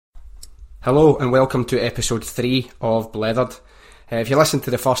Hello and welcome to episode 3 of Blethered. If you listened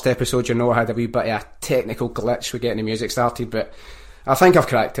to the first episode, you know I had a wee bit of a technical glitch with getting the music started, but I think I've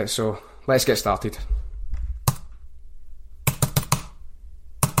cracked it, so let's get started.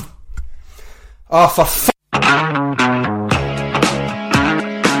 Oh, for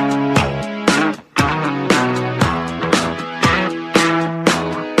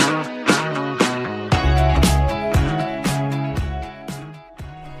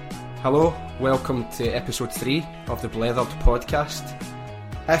Hello, welcome to episode 3 of the Blethered podcast.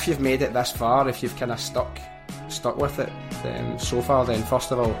 If you've made it this far, if you've kind of stuck with it so far, then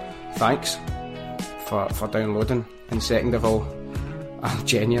first of all, thanks for downloading, and second of all, I'm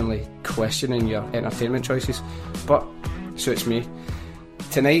genuinely questioning your entertainment choices, but suits me.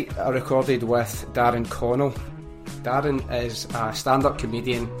 Tonight I recorded with Darren Connell. Darren is a stand-up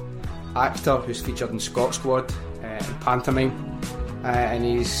comedian, actor who's featured in Scott Squad and pantomime. And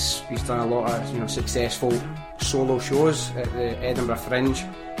he's done a lot of successful solo shows at the Edinburgh Fringe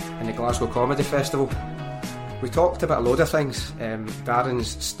and the Glasgow Comedy Festival. We talked about a load of things.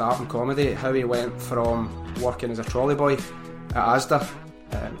 Darren's start in comedy, how he went from working as a trolley boy at Asda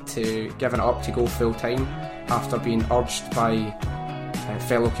to giving it up to go full time after being urged by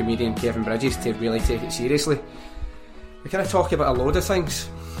fellow comedian Kevin Bridges to really take it seriously. We kind of talk about a load of things.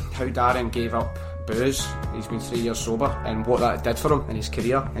 How Darren gave up booze, he's been 3 years sober, and what that did for him in his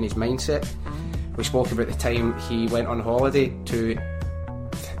career and his mindset. We spoke about the time he went on holiday to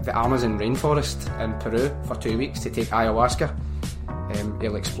the Amazon rainforest in Peru for 2 weeks to take ayahuasca.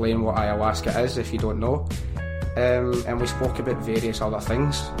 He'll explain what ayahuasca is if you don't know. And we spoke about various other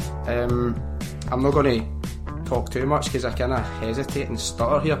things. I'm not going to talk too much because I kind of hesitate and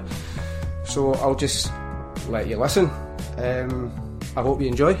stutter here, so I'll just let you listen. I hope you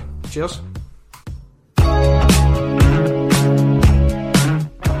enjoy. Cheers.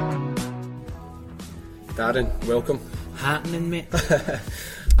 Darren, welcome. Happening, mate.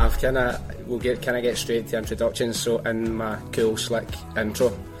 We'll get straight to introductions. So in my cool, slick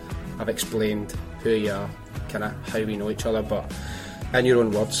intro, I've explained who you are, kind of how we know each other, but in your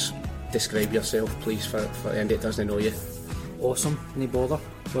own words, describe yourself, please, for anybody that doesn't know you. Awesome, no bother.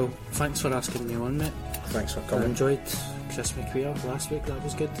 Well, thanks for asking me on, mate. Thanks for coming. I enjoyed Chris McQueer last week, that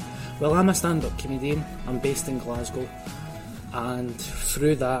was good. Well, I'm a stand-up comedian. I'm based in Glasgow, and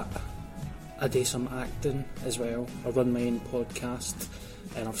through that I do some acting as well. I run my own podcast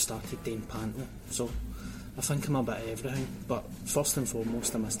and I've started doing panto, so I think I'm a bit of everything, but first and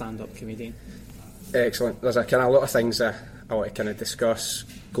foremost I'm a stand-up comedian. Excellent. There's a kind of lot of things I want to kind of discuss,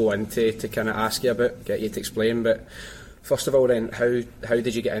 go into, to kind of ask you about, get you to explain, but first of all then, how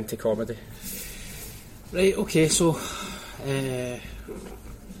did you get into comedy? Right, okay, so I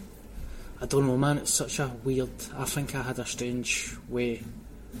don't know, man, it's such a weird, I think I had a strange way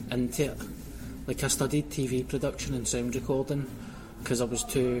into it. Like, I studied TV production and sound recording because I was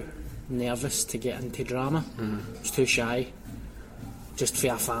too nervous to get into drama. I was too shy, just for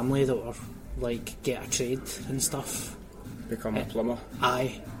a family that were like, get a trade and stuff. Become a plumber?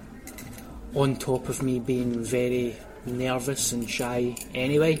 Aye. On top of me being very nervous and shy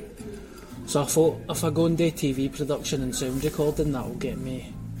anyway. So I thought, if I go and do TV production and sound recording, that'll get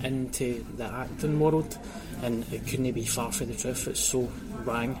me into the acting world, and it couldn't be far from the truth. It's so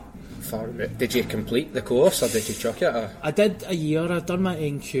wrong. Did you complete the course or did you chuck it? Or? I did a year. I'd done my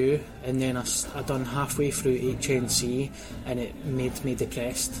NQ and then I done halfway through HNC, and it made me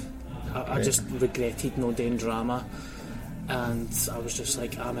depressed. I just regretted not doing drama, and I was just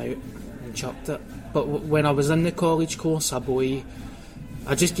like, I'm out, and chucked it. But when I was in the college course, I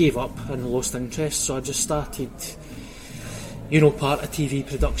just gave up and lost interest, so I just started. Part of TV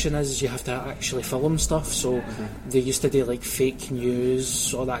production is you have to actually film stuff, so they used to do like fake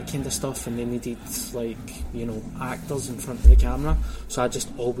news, all that kind of stuff, and they needed actors in front of the camera, so I just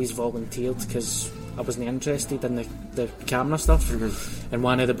always volunteered because I wasn't interested in the camera stuff. And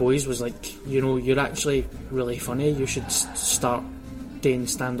one of the boys was like, you're actually really funny, you should start doing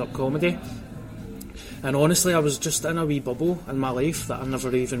stand-up comedy. And honestly, I was just in a wee bubble in my life that I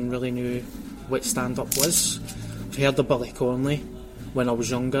never even really knew what stand-up was. I've heard of Billy Connolly. When I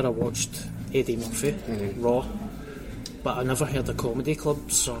was younger, I watched Eddie Murphy, Raw, but I never heard of comedy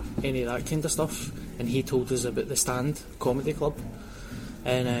clubs or any of that kind of stuff, and he told us about the Stand Comedy Club,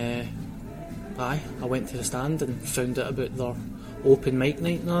 and I went to the Stand and found out about their open mic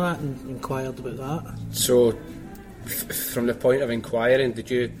night and all that, and inquired about that. So from the point of inquiring,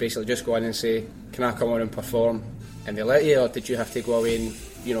 did you basically just go in and say, can I come on and perform, and they let you, or did you have to go away and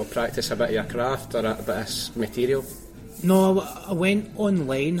practice a bit of your craft or a bit of material? No, I went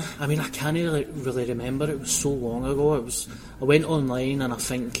online. I mean, I can't really remember. It was so long ago. I went online, and I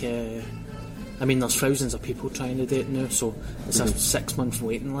think I mean, there's thousands of people trying to do it now, so it's a 6-month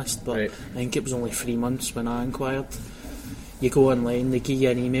waiting list, but Right. I think it was only 3 months when I inquired. You go online, they give you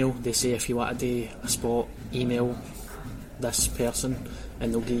an email, they say if you want to do a spot, email this person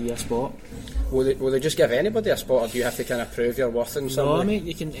and they'll give you a spot. Will they just give anybody a spot, or do you have to kind of prove your worth in some No, way?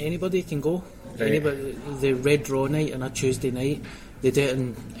 mate, anybody can go. Right. Anybody, the Red Draw night on a Tuesday night, they do it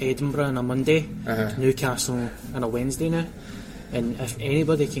in Edinburgh on a Monday, Newcastle on a Wednesday now, and if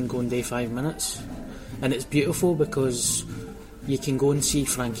anybody can go and do 5 minutes, and it's beautiful because you can go and see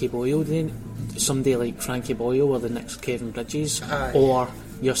Frankie Boyle then, somebody like Frankie Boyle or the next Kevin Bridges, Aye. or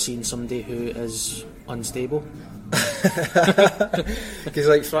you're seeing somebody who is unstable.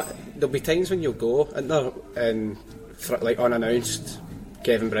 Because there'll be times when you'll go and like unannounced,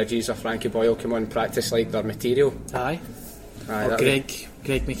 Kevin Bridges or Frankie Boyle come on and practice like their material. Aye. Aye, Or Greg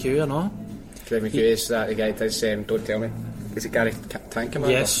McHugh or not. Greg McHugh is that the guy that does Don't Tell Me. Is it Gary Tank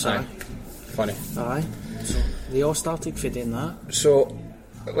Commander? Yes, aye. Funny. Aye. So they all started for doing that. So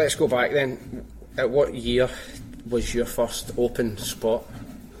let's go back then. At what year was your first open spot?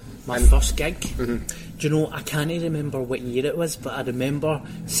 My first gig. Do you know, I can't remember what year it was, but I remember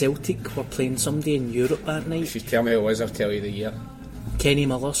Celtic were playing somebody in Europe that night. If you tell me who it was, I'll tell you the year. Kenny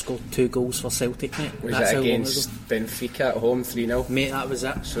Miller scored 2 goals for Celtic, mate. Was That's it how long against ago. Benfica at home, 3-0? Mate, that was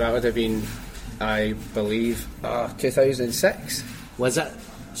it. So that would have been, I believe, 2006? Was it?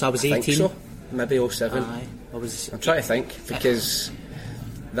 So I was 18. I think so. Maybe 07. Aye. I was. I'm trying to think, because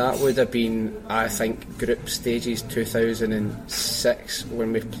that would have been, I think, group stages 2006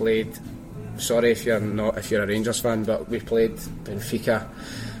 when we played. Sorry if you're a Rangers fan, but we played Benfica,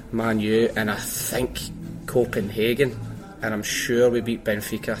 Man U, and I think Copenhagen, and I'm sure we beat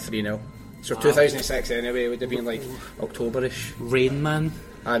Benfica 3-0. So 2006 anyway, it would have been like Octoberish. Rain Man.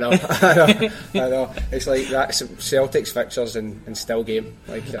 I know. I know. It's like that's Celtic's fixtures and still game.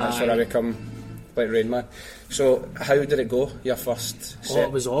 Like that's where I become like Rain Man. So how did it go? Your first set? Oh,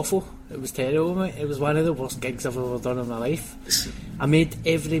 it was awful. It was terrible, mate. It was one of the worst gigs I've ever done in my life. I made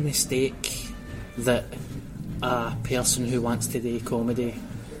every mistake that a person who wants to do comedy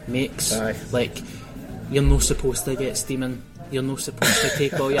makes. Aye. Like, you're not supposed to get steaming. You're not supposed to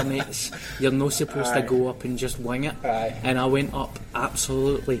take all your mates. You're not supposed to go up and just wing it. Aye. And I went up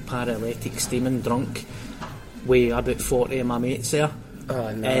absolutely paralytic, steaming, drunk, with about 40 of my mates there.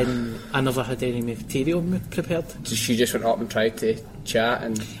 Oh no. And I never had any material prepared. She just went up and tried to chat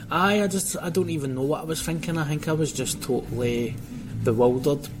and... I don't even know what I was thinking. I think I was just totally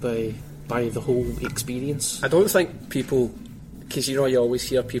bewildered by the whole experience. I don't think people... Because you always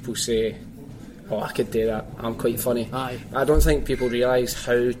hear people say, oh, I could do that, I'm quite funny. Aye. I don't think people realise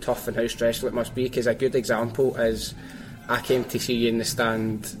how tough and how stressful it must be, because a good example is I came to see you in the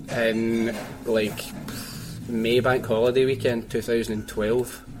stand in like May Bank Holiday weekend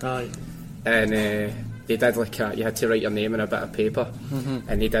 2012. Aye. And they did you had to write your name on a bit of paper,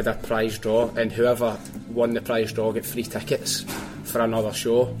 and they did a prize draw, and whoever won the prize draw got free tickets for another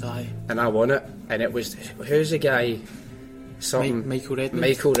show. Aye. And I won it, and it was, who's the guy? Something Michael Redmond.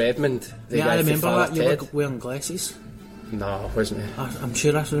 Michael Redmond. The Yeah, guy I from remember Father that. You were Ted. wearing glasses. No, wasn't it? I'm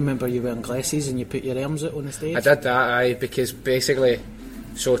sure I remember you wearing glasses and you put your arms out on the stage. I did that, aye, because basically,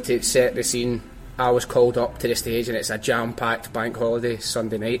 so to set the scene, I was called up to the stage, and it's a jam-packed bank holiday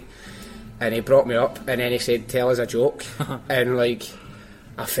Sunday night, and he brought me up, and then he said, tell us a joke, and like,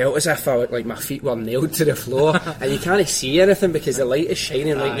 I felt as if my feet were nailed to the floor, and you can't see anything because the light is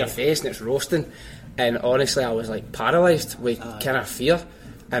shining right in your face and it's roasting, and honestly I was like paralysed with kind of fear,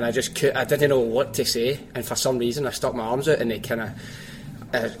 and I didn't know what to say, and for some reason I stuck my arms out, and they kind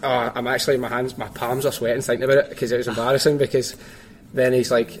of I'm actually, my palms are sweating thinking about it, because it was embarrassing, because then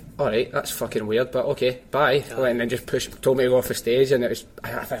he's like, alright, that's fucking weird, but okay, bye. And then just told me to go off the stage, and it was,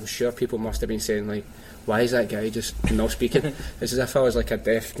 I'm sure people must have been saying like, why is that guy just not speaking? It's as if I was like a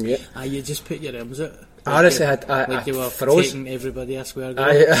deaf mute. You just put your arms out. Honestly, like you were froze. taking everybody a square go.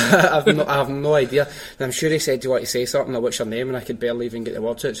 I have no idea. And I'm sure he said, do you want to say something, or what's your name? And I could barely even get the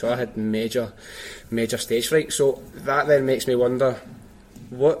words out, so I had major stage fright. So that then makes me wonder,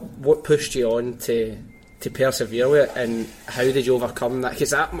 what pushed you on to persevere with it, and how did you overcome that?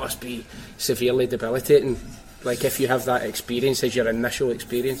 Because that must be severely debilitating, like if you have that experience as your initial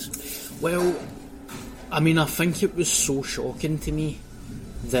experience. Well, I mean, I think it was so shocking to me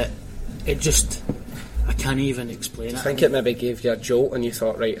that I can't even explain it. I think it maybe gave you a jolt, and you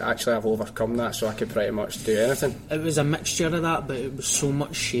thought, right, actually I've overcome that, so I could pretty much do anything. It was a mixture of that, but it was so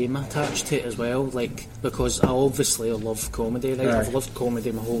much shame attached to it as well, like, because I obviously love comedy, right? Right. I've loved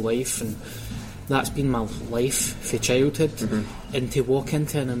comedy my whole life, and that's been my life for childhood, and to walk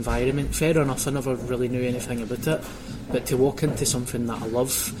into an environment, fair enough, I never really knew anything about it, but to walk into something that I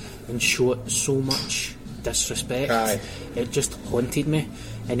love and show it so much disrespect, it just haunted me.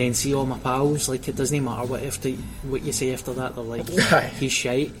 And then see all my pals, like, it doesn't matter what you say after that, they're like, he's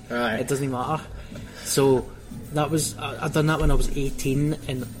shite, it doesn't matter. So I done that when I was 18,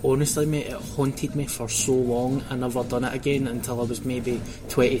 and honestly, mate, it haunted me for so long. I never done it again until I was maybe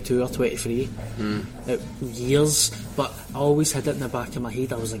 22 or 23. Years, but I always had it in the back of my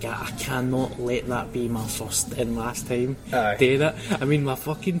head. I was like, I cannot let that be my first and last time doing it. I mean, my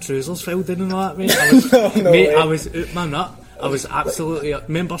fucking trousers fell down and all that, mate. I was out my nut. I was absolutely...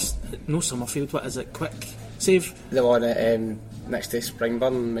 Remember, no Summerfield, what is it, Quick Save? The one at next to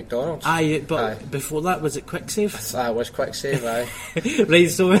Springburn McDonald's. Aye, but before that, was it Quick Save? It was Quick Save, aye. Right,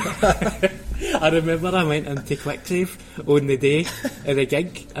 so I remember I went into Quick Save on the day of the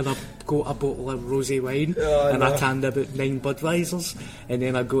gig, and I got a bottle of rosé wine, I canned about 9 Budweisers, and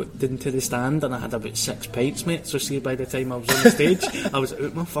then I got into the stand and I had about 6 pints, mate. So see, by the time I was on the stage, I was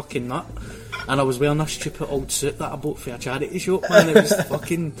out my fucking nut, and I was wearing a stupid old suit that I bought for a charity shop, man. It was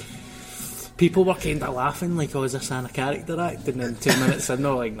fucking... People were kind of laughing like, oh, is this a character act? And then 2 minutes in,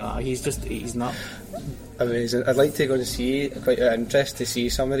 they're like, nah, he's not. Amazing. I'd like to go and see, quite an interest to see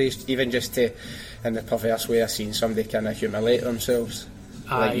some of these, even just to, in the perverse way of seeing somebody kind of humiliate themselves,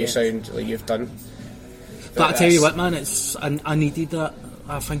 like you sound like you've done. But I tell you what, man, I needed that.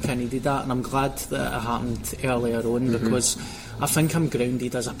 I think I needed that, and I'm glad that it happened earlier on, because I think I'm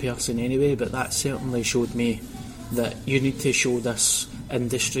grounded as a person anyway, but that certainly showed me that you need to show this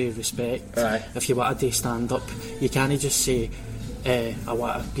industry respect. If you want to do stand up, you can't just say I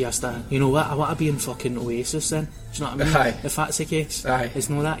want to be a star. You know what, I want to be in fucking Oasis then. Do you know what I mean? If that's the case, it's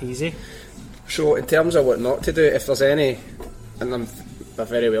not that easy. So in terms of what not to do, if there's any, and there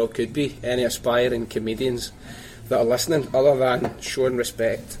very well could be, any aspiring comedians that are listening, other than showing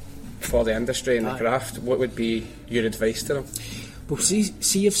respect for the industry and the craft, what would be your advice to them? Well,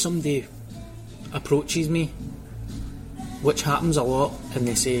 see if somebody approaches me, which happens a lot, and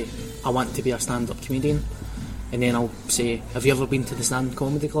they say, I want to be a stand-up comedian, and then I'll say, have you ever been to the Stand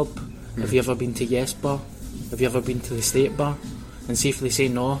Comedy Club? Have you ever been to Yes Bar? Have you ever been to the State Bar? And see if they say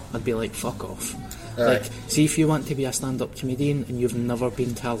no, I'd be like, fuck off. Like, see if you want to be a stand-up comedian and you've never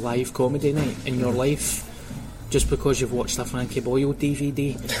been to a live comedy night in your life, just because you've watched a Frankie Boyle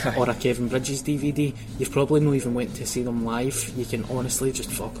DVD or a Kevin Bridges DVD, you've probably not even went to see them live. You can honestly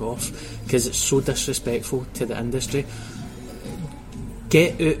just fuck off, because it's so disrespectful to the industry.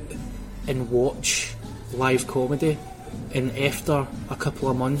 Get out and watch live comedy, and after a couple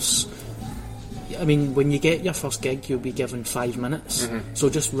of months, I mean, when you get your first gig, you'll be given 5 minutes, so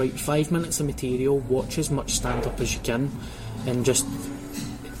just write 5 minutes of material, watch as much stand-up as you can, and just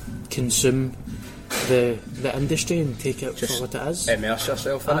consume the industry and take it just for what it is. Immerse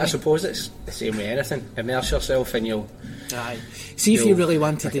yourself in it. I suppose it's the same with anything. Immerse yourself and you'll... See if you really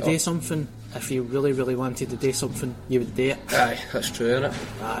wanted to do something. If you really, really wanted to do something, you would do it. That's true, isn't it?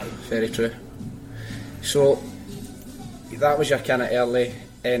 Very true. So, that was your kind of early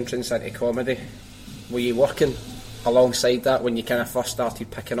entrance into comedy. Were you working alongside that when you kind of first started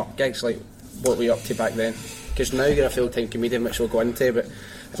picking up gigs? Like, what were you up to back then? Because now you're a full-time comedian, which we'll go into, but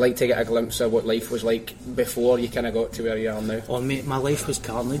I'd like to get a glimpse of what life was like before you kind of got to where you are now. Oh mate, my life was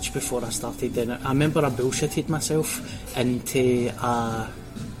carnage before I started doing it. I remember I bullshitted myself into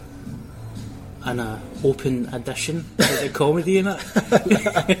an open audition for the comedy unit.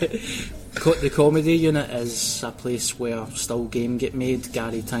 The comedy unit is a place where Still Game get made,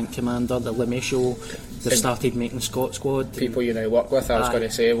 Gary Tank Commander, the Lemmy Show, they've started making Scott Squad. People you now work with, I was going to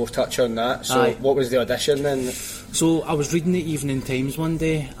say, we'll touch on that. So what was the audition then? So I was reading the Evening Times one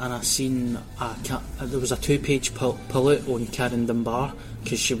day, and I seen there was a 2-page pullout on Karen Dunbar,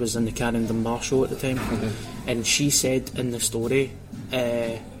 because she was in the Karen Dunbar show at the time, and she said in the story,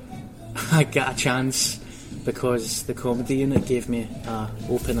 I got a chance because the comedy unit gave me an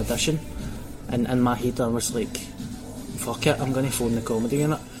open audition, and in my head I was like, fuck it, I'm going to phone the comedy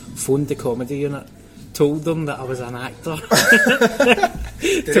unit. Phoned the comedy unit, told them that I was an actor.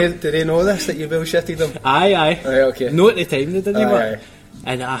 Did they know this, that you bullshitted them? Aye. Right, okay. No, at the time they didn't.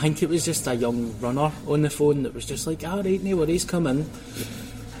 And I think it was just a young runner on the phone that was just like, alright, no worries, come in.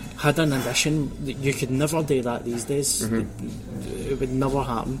 Had an audition. You could never do that these days. It would never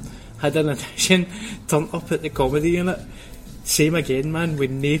happen. Had an audition, turned up at the comedy unit, same again, man,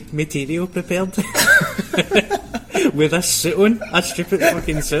 with no material prepared. With a suit on, a stupid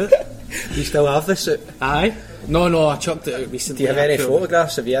fucking suit. You still have the suit? Aye. No, I chucked it out recently. Do you have any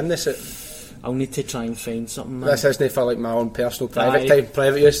photographs of you in the suit? I'll need to try and find something, man. This isn't for like my own personal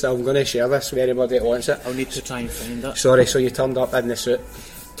private use, so I'm going to share this with anybody that wants it. I'll need to try and find it. Sorry, so you turned up in the suit?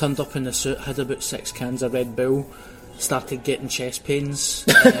 Turned up in the suit, had about 6 cans of Red Bull, started getting chest pains,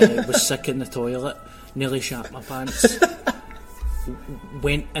 was sick in the toilet, nearly shat my pants.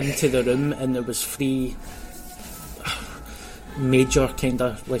 Went into the room and there was 3 major kind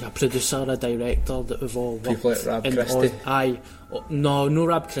of like a producer, a director that we've all worked. People like Rab Christie. No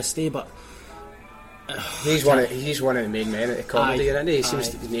Rab Christie, but he's one of the main men at the comedy, isn't he? He seems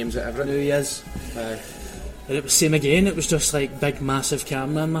to be names at everything. He is. And it was same again. It was just like big massive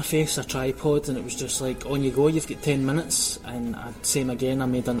camera in my face, a tripod, and it was just like, on you go, you've got 10 minutes. And same again, I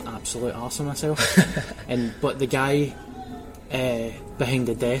made an absolute arse of myself. But the guy behind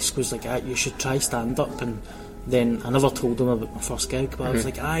the desk was like, you should try stand up. And then I never told him about my first gig, but I was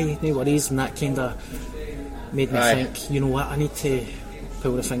like, no worries, and that kind of made me think, you know what, I need to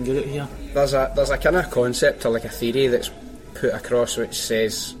pull the finger out here. There's a kind of concept or like a theory that's put across or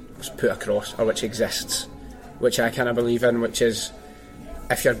which exists, which I kind of believe in, which is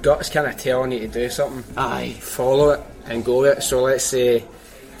if your gut's kind of telling you to do something, follow it and go with it. So let's say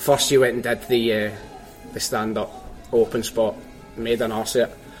first you went and did the stand-up open spot, made an arse of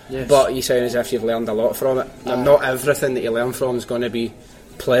it. Yes. But you sound as if you've learned a lot from it. Now, not everything that you learn from is going to be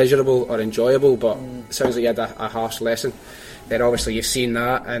pleasurable or enjoyable, but it sounds like you had a harsh lesson. Then obviously you've seen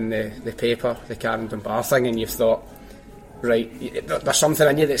that in the paper, the Carrington Bar thing, and you've thought, right, there's something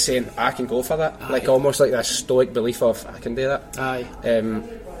in you that's saying, I can go for that. Like almost like this stoic belief of, I can do that.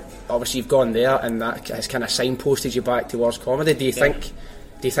 Obviously you've gone there and that has kind of signposted you back towards comedy. Do you think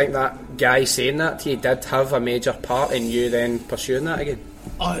that guy saying that to you did have a major part in you then pursuing that again?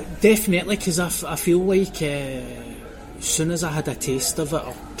 Definitely, because I feel like as soon as I had a taste of it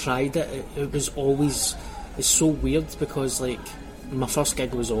or tried it, it was always, it's so weird because like my first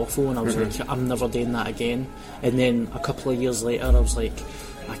gig was awful and I was like, I'm never doing that again. And then a couple of years later I was like,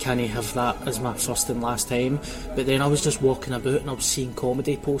 I can't have that as my first and last time. But then I was just walking about and I was seeing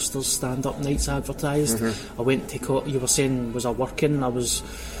comedy posters, stand-up nights advertised. I went to, you were saying, was I working? I was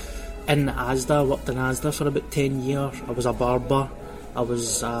in Asda, worked in Asda for about 10 years. I was a barber, I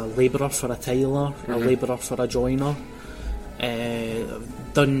was a labourer for a tiler, a labourer for a joiner.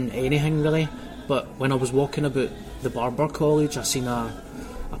 Done anything really. But when I was walking about the barber college, I seen a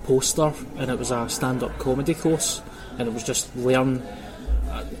poster and it was a stand-up comedy course, and it was just learn.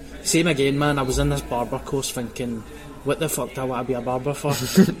 Same again, man. I was in this barber course thinking, what the fuck do I want to be a barber for?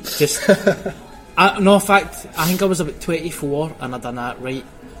 Just no, in fact, I think I was about 24 and I done that right.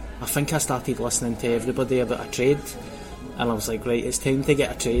 I think I started listening to everybody about a trade, and I was like, right, it's time to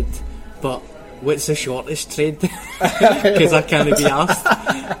get a trade, but what's the shortest trade? Because I can't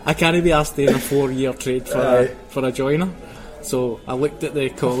be asked doing a 4-year trade for a joiner. So I looked at the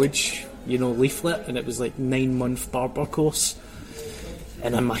college, leaflet, and it was like 9-month barber course.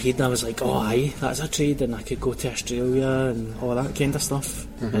 And in my head I was like, that's a trade, and I could go to Australia and all that kind of stuff.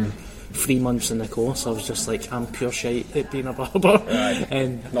 And 3 months in the course I was just like, I'm pure shite at being a barber.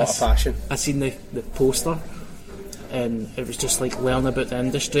 And not a passion. I seen the poster and it was just like learn about the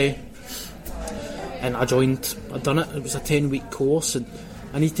industry, and I done it. It was a 10-week course, and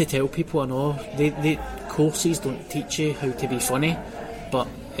I need to tell people, I know the courses don't teach you how to be funny, but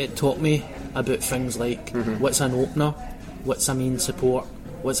it taught me about things like what's an opener, what's a main support,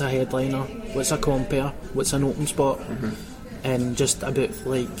 what's a headliner, what's a compare, what's an open spot, and just about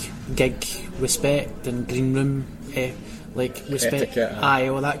like gig respect and green room respect, etiquette,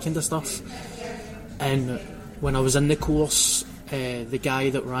 all that kind of stuff. And when I was in the course, the guy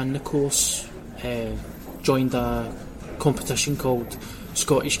that ran the course joined a competition called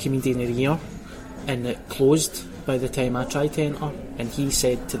Scottish Comedian of the Year, and it closed by the time I tried to enter, and he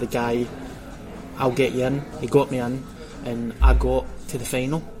said to the guy, I'll get you in. He got me in, and I got to the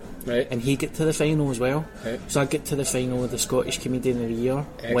final, and he got to the final as well. So I get to the final of the Scottish Comedian of the Year.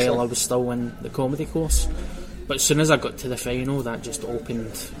 Excellent. While I was still in the comedy course. But as soon as I got to the final, that just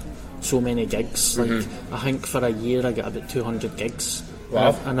opened so many gigs. Like I think for a year I got about 200 gigs.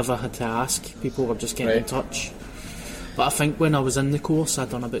 Wow. I never had to ask. People were just getting in touch. But I think when I was in the course, I'd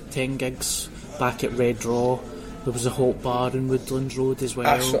done about 10 gigs back at Red Raw. There was a Hot Bar in Woodlands Road as well.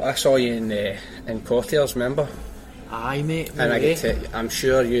 I saw you in Cocktails, remember? Aye, mate. And I'm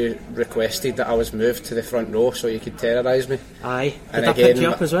sure you requested that I was moved to the front row so you could terrorise me. Aye. Did I pick you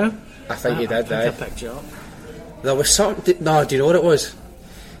up as well? I think you did, I picked you up. There was something... No, do you know what it was?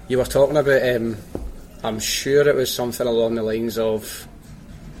 You were talking about... I'm sure it was something along the lines of...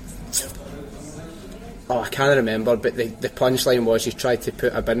 I can't remember, but the punchline was you tried to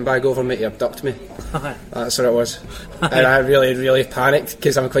put a bin bag over me to abduct me. That's what it was. And I really, really panicked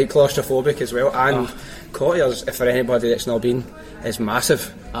because I'm quite claustrophobic as well. And Cottier's, if for anybody that's not been, is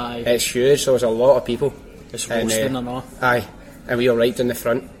massive. Aye. It's huge, so there's a lot of people. It's roasting and all. Aye, and we were right in the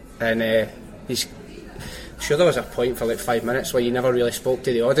front. And he's sure there was a point for like 5 minutes where you never really spoke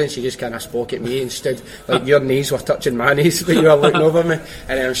to the audience. You just kind of spoke at me and stood like your knees were touching my knees, but you were looking over me.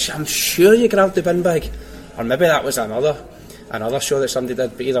 And I'm sure you grabbed the bin bag, or maybe that was another show that somebody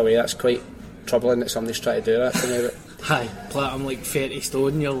did. But either way, that's quite troubling that somebody's trying to do that to me. But hi, I'm like 30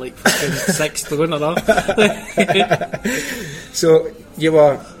 stone. You're like fucking 6 stone or all. So you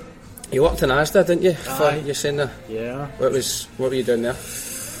worked in Asda, didn't you? You're saying that? Yeah. What were you doing there?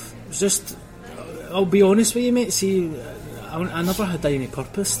 It was just. I'll be honest with you, mate. See, I never had any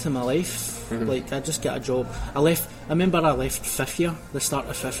purpose to my life. Mm-hmm. Like, I just got a job. I remember I left 5th year, the start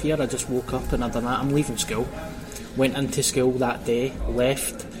of 5th year. I just woke up and I done that. I'm leaving school. Went into school that day,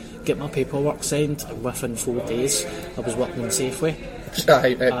 left, get my paperwork signed. Within 4 days, I was working in Safeway.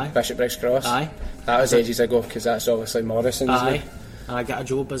 Aye. Bishop Briggs Cross. Aye. That was ages ago, because that's obviously Morrison's. Aye. And I got a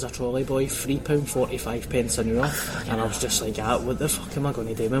job as a trolley boy, £3.45 an hour, and I was just like, what the fuck am I going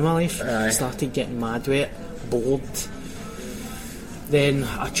to do with my life? Aye. Started getting mad with it, bored. Then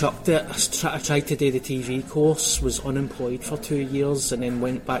I chucked it. I tried to do the TV course, was unemployed for 2 years, and then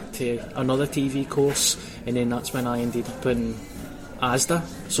went back to another TV course, and then that's when I ended up in Asda.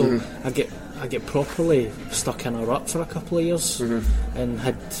 So I get properly stuck in a rut for a couple of years, and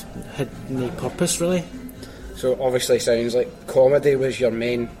had no purpose really. So obviously sounds like comedy was your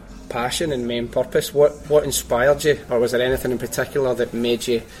main passion and main purpose. What inspired you, or was there anything in particular that made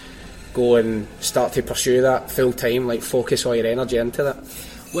you go and start to pursue that full time, like focus all your energy into that?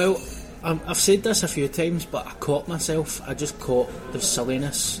 Well, I've said this a few times, but I caught myself. I just caught the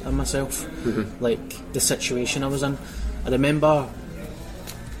silliness in myself, like the situation I was in. I remember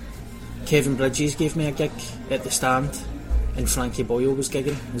Kevin Bridges gave me a gig at the Stand, and Frankie Boyle was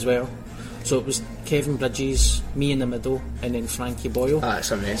gigging as well. So it was Kevin Bridges, me in the middle, and then Frankie Boyle.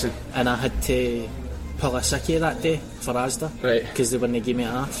 That's amazing. And I had to pull a sickie that day for Asda, right? Because they wouldn't give me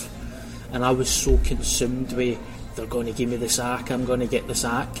half. And I was so consumed with, they're going to give me the sack, I'm going to get the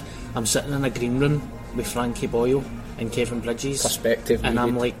sack. I'm sitting in a green room with Frankie Boyle and Kevin Bridges. Perspective. And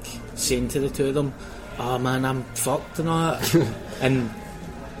I'm like saying to the two of them, oh man, I'm fucked and all that. And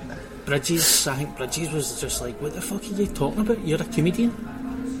Bridges, I think Bridges was just like, what the fuck are you talking about? You're a comedian?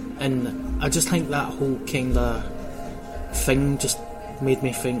 And I just think that whole kind of thing just made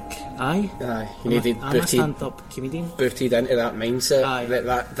me think, you needed I'm a stand-up comedian. Booted into that mindset. Aye.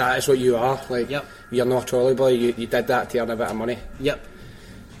 That is what you are. Like, yep. You're not a trolley boy. You did that to earn a bit of money. Yep.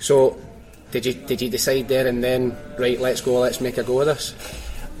 So, did you decide there and then, right? Let's go. Let's make a go of this.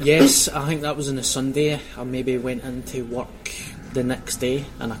 Yes, I think that was on a Sunday. I maybe went into work the next day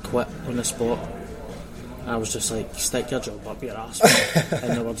and I quit on the spot. I was just like, stick your job up your ass.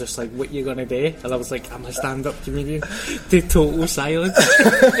 And they were just like, what you gonna do? And I was like, I'm a stand-up comedian. To total silence.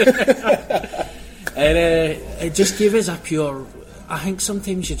 And it just gave us a pure... I think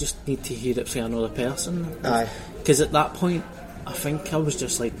sometimes you just need to hear it from another person. Aye. Because at that point, I think I was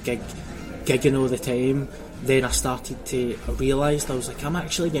just like gigging all the time. Then I realised I was like, I'm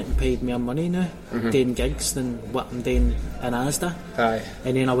actually getting paid more money now doing gigs than what I'm doing in Asda. Aye.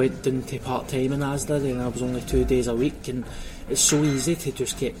 And then I went down to part-time in Asda, then I was only 2 days a week, and it's so easy to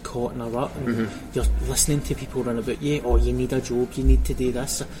just get caught in a rut, and you're listening to people run about you, you need a job, you need to do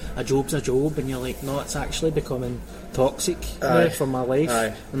this, a job's a job, and you're like, no, it's actually becoming toxic now for my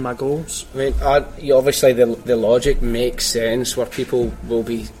life and my goals. I mean, obviously the logic makes sense where people will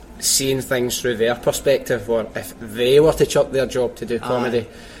be seeing things through their perspective, or if they were to chuck their job to do comedy,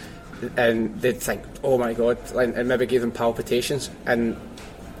 and they'd think, oh my god, and maybe give them palpitations, and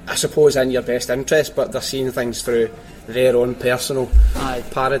I suppose in your best interest, but they're seeing things through their own personal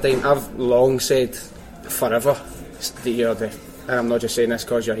paradigm. I've long said forever that you're and I'm not just saying this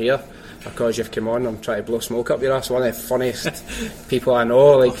because you're here, because you've come on, I'm trying to blow smoke up your ass, one of the funniest people I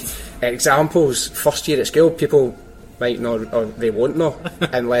know. Like, examples, first year at school, people might know, or they won't know,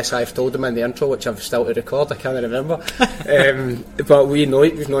 unless I've told them in the intro, which I've still to record, I can't remember. But we've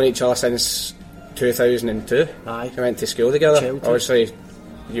known each other since 2002. Aye. We went to school together. Childhood. Obviously,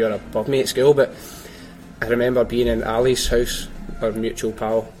 you were above me at school, but I remember being in Ali's house, our mutual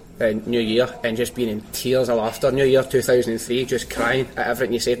pal, New Year, and just being in tears of laughter. New Year 2003, just crying at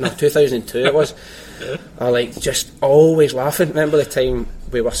everything you said. No, 2002 it was. Just always laughing. Remember the time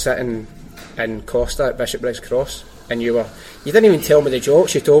we were sitting in Costa at Bishop Briggs Cross, and you didn't even tell me the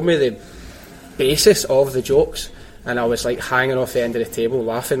jokes, you told me the basis of the jokes, and I was like hanging off the end of the table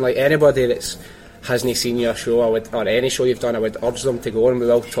laughing. Like, anybody that's hasn't seen your show, or any show you've done, I would urge them to go, and we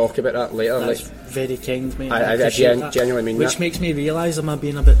will talk about that later. That's very kind, mate. I genuinely mean Which that. makes me realise, am I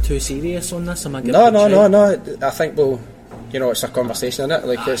being a bit too serious on this? Am I No. I think it's a conversation in it.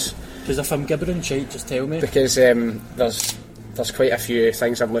 Because if I'm gibbering shite, just tell me. Because there's quite a few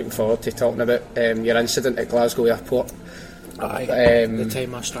things I'm looking forward to talking about. Your incident at Glasgow Airport. Aye. The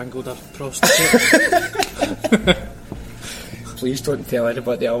time I strangled a prostitute. Please don't tell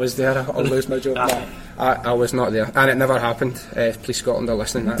anybody I was there. I'll lose my job. I was not there, and it never happened. Please, Scotland are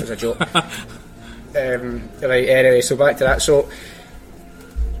listening. That was a joke. Right. Anyway, so back to that. So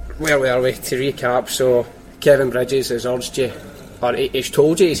where were we? To recap, so Kevin Bridges has urged you, or he's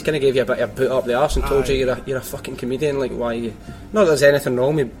told you, he's kind of gave you a bit of a boot up the arse and told you you're a fucking comedian. Like, why? Not that there's anything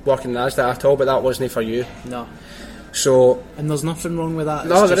wrong with working in Asda at all, but that wasn't for you. No. So. And there's nothing wrong with that.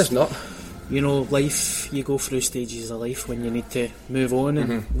 No, there is not. You know, life, you go through stages of life when you need to move on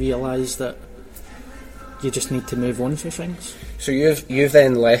and realise that you just need to move on for things. So you've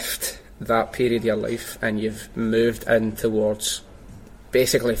then left that period of your life and you've moved in towards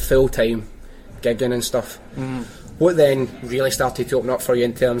basically full-time gigging and stuff. What then really started to open up for you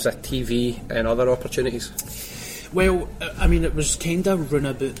in terms of TV and other opportunities? Well, I mean, it was kind of run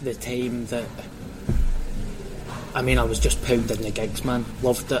about the time that, I mean, I was just pounding the gigs, man.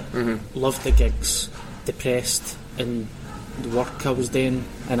 Loved it. Loved the gigs. Depressed in the work I was doing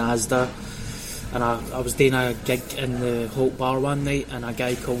in Asda. And I was doing a gig in the Holt Bar one night, and a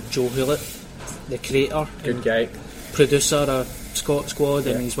guy called Joe Hewlett, the creator. Good guy. Producer of Scott Squad,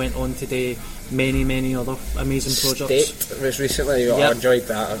 and he's went on to do many other amazing projects. State was recently, I enjoyed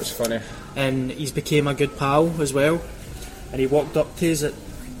that, it was funny. And he's became a good pal as well. And he walked up to us at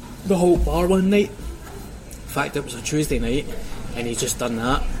the Holt Bar one night. In fact, it was a Tuesday night, and he's just done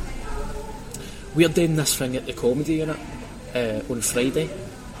that. We're doing this thing at the Comedy Unit on Friday,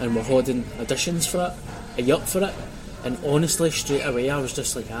 and we're holding auditions for it. Are you up for it? And honestly, straight away, I was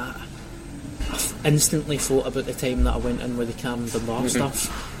just like, I instantly thought about the time that I went in with the Cam Dunbar stuff,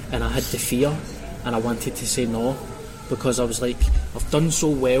 and I had the fear, and I wanted to say no, because I was like, I've done so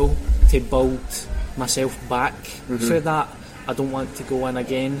well to build myself back through that. I don't want to go in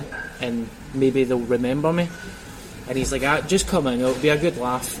again and maybe they'll remember me. And he's like, just come in, it'll be a good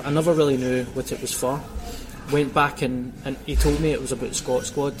laugh. I never really knew what it was for. Went back and he told me it was about Scott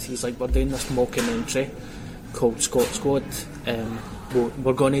Squad. He's like, we're doing this mockumentary called Scott Squad.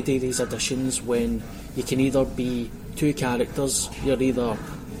 We're going to do these auditions when you can either be two characters, you're either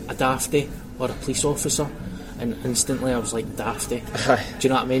a dafty or a police officer. And instantly I was like, dafty. Do you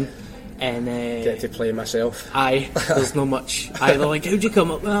know what I mean? And get to play myself. Aye, there's no much. They're like, how'd you come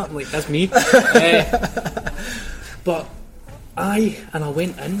up with that? I'm like, that's me. But I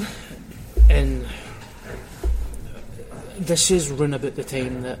went in, and this is run about the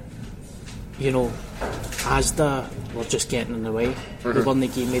time that, you know, Asda were just getting in the way. They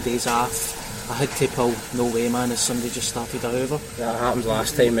weren't giving me days off. I had to pull no way, man, as somebody just started a Hoover. That happened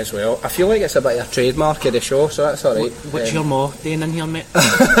last time as well. I feel like it's a bit of a trademark of the show, so that's alright. What's your ma doing in here, mate?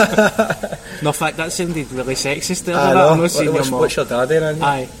 No, in fact, that sounded really sexist there. I'm not seeing your ma. What's your dad doing in here?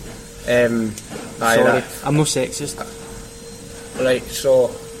 Aye. Sorry, I'm no sexist. Right, so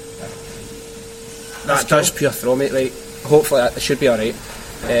that does pure throw me. Right, hopefully it should be alright.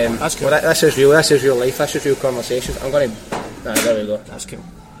 That's cool. Well, this is real life, this is real conversation. I'm going to... there we go. That's cool.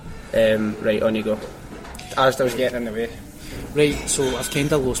 Right, on you go. Asda was getting in the way. Right, so I've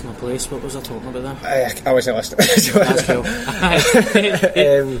kind of lost my place. What was I talking about there? I wasn't listening. That's cool. I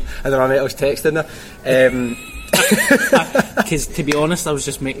don't know, mate, I was texting there. Because to be honest, I was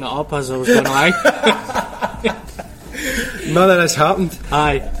just making it up as I was going along. None of this happened.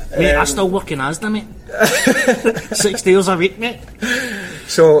 Aye. Mate, I still work in Asda, mate. 6 days a week, mate.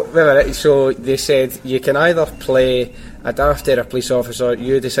 So they said you can either play a daft or a police officer.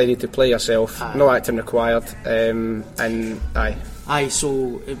 You decided to play yourself. Aye. No acting required. And aye. Aye,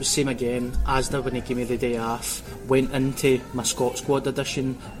 so it was same again. Asda, when they gave me the day off, went into my Scott Squad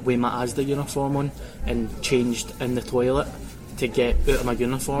audition with my Asda uniform on and changed in the toilet to get out of my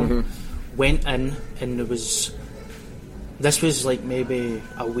uniform. Went in, and this was like maybe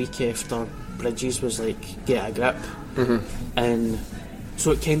a week after Bridges was like, get a grip. And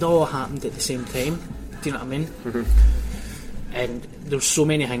so it kind of all happened at the same time. Do you know what I mean? And there were so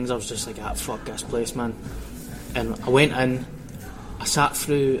many things I was just like, fuck this place, man. And I went in, I sat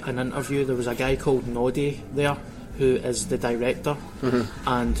through an interview. There was a guy called Noddy there who is the director,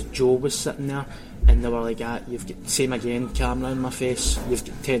 and Joe was sitting there, and they were like, you've got, same again, camera in my face, you've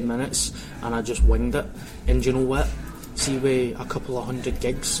got 10 minutes, and I just winged it. And do you know what? see with a couple of 100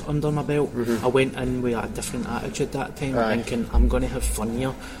 gigs under my belt, I went in with a different attitude that time, thinking I'm going to have fun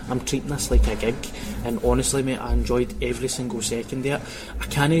here, I'm treating this like a gig, and honestly mate, I enjoyed every single second of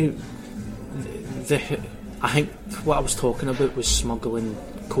it. I think what I was talking about was smuggling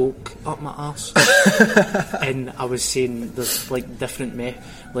coke up my arse. And I was saying there's like different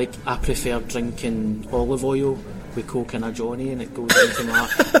like I prefer drinking olive oil with coke and a Johnny, and it goes into my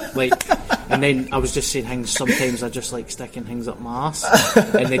like. And then I was just saying things, sometimes I just like sticking things up my arse.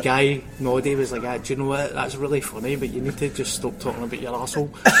 And the guy Noddy was like, do you know what, that's really funny, but you need to just stop talking about your arsehole.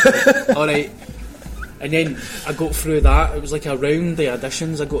 Like, alright. And then I got through that. It was like around the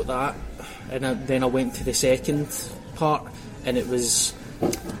auditions I got that, and then I went to the second part, and it was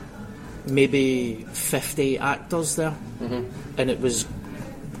maybe 50 actors there, and it was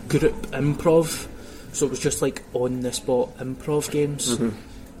group improv, so it was just like on the spot improv games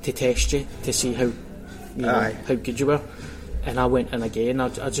to test you, to see how how good you were. And I went in again, I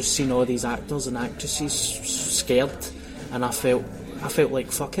just seen all these actors and actresses scared, and I felt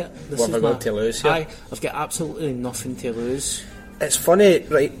like fuck it, what have I got to lose here? I've got absolutely nothing to lose. It's funny,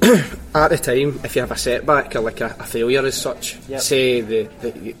 right? At the time, if you have a setback or like a failure as such, say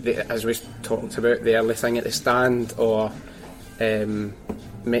the as we talked about, the early thing at the stand, or making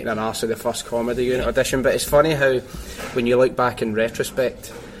an arse of the first comedy unit audition. But it's funny how, when you look back in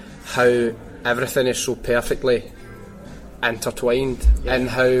retrospect, how everything is so perfectly intertwined, and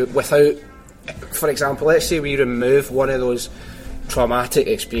how without, for example, let's say we remove one of those traumatic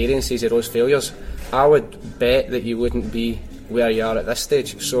experiences or those failures, I would bet that you wouldn't be where you are at this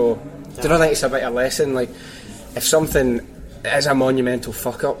stage. So do you not think it's a bit of a lesson, like if something is a monumental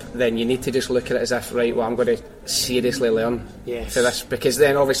fuck up, then you need to just look at it as if, right, well, I'm going to seriously learn for this, because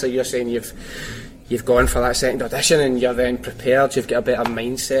then obviously you're saying you've gone for that second audition and you're then prepared, you've got a better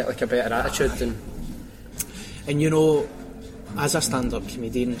mindset, like a better attitude, and you know, as a stand-up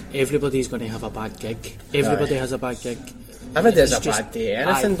comedian, everybody's going to have a bad gig. Everybody has a bad gig. Everybody has a bad day,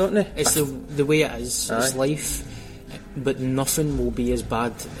 anything, don't they? It's the way it is. It's life. But nothing will be as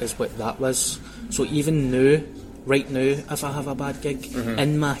bad as what that was. So even now, right now, if I have a bad gig,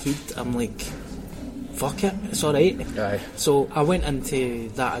 in my head, I'm like, fuck it, it's alright. So I went into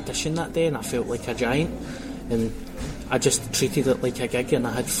that audition that day and I felt like a giant, and I just treated it like a gig, and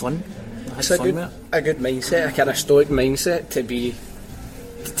I had fun. It's a good mindset, a kind of stoic mindset to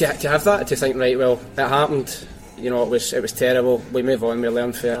have that, to think, right, well, it happened, you know, it was terrible, we move on, we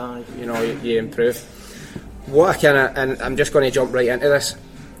learn from it, you know, you improve. What I kind of, and I'm just going to jump right into this.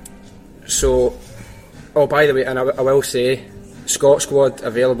 So, oh, by the way, and I will say, Scott Squad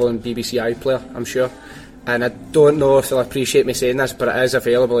available on BBC iPlayer, I'm sure. And I don't know if they'll appreciate me saying this, but it is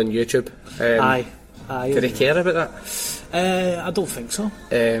available on YouTube. Do they care about that? I don't think so.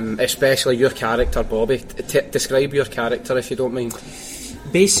 Especially your character, Bobby. Describe your character, if you don't mind.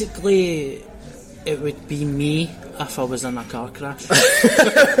 Basically, it would be me if I was in a car crash.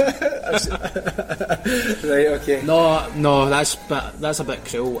 Right, okay. No, that's a bit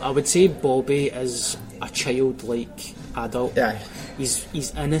cruel. I would say Bobby is a childlike adult. Yeah.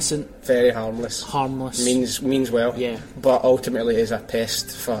 He's innocent. Very harmless. Means well. Yeah. But ultimately is a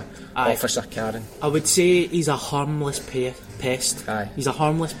pest for Officer Karen. I would say he's a harmless pest. Aye. He's a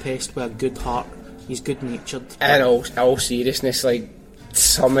harmless pest with a good heart. He's good natured. In all seriousness, like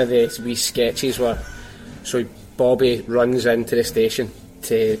some of the wee sketches were, so Bobby runs into the station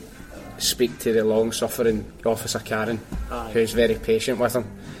to speak to the long-suffering Officer Karen, who's very patient with him.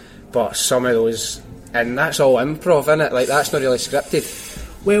 But some of those, and that's all improv, isn't it? Like, that's not really scripted.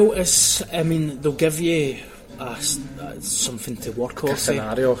 Well, they'll give you something to work off. A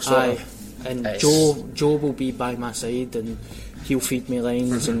scenario, sort of. And Joe will be by my side, and he'll feed me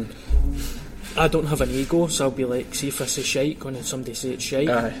lines, and I don't have an ego, so I'll be like, see if this is shite, going to somebody say it's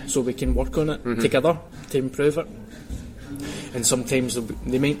shite, so we can work on it together to improve it. And sometimes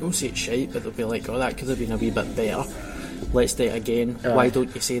they might not say it's shite, but they'll be like, oh, that could have been a wee bit better, let's do it again, why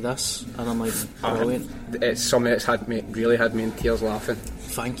don't you say this? And I'm like, brilliant. It's something that's really had me in tears laughing.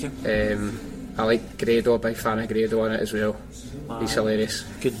 Thank you. I like Grado, big fan of Grado on it as well. He's hilarious.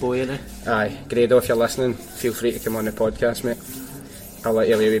 Good boy, isn't he? Aye, Grado, if you're listening, feel free to come on the podcast, mate. I'll let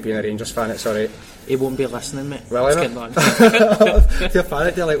you away with being a Rangers fan, it's alright. He won't be listening, mate. Well, I know. If you're a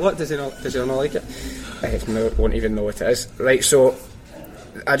fan, you're like, what, does he not like it? Won't even know what it is. Right, so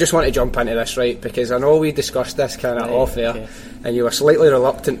I just want to jump into this, right, because I know we discussed this kind of off there, and you were slightly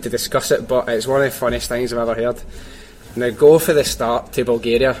reluctant to discuss it, but it's one of the funniest things I've ever heard. Now go for the start to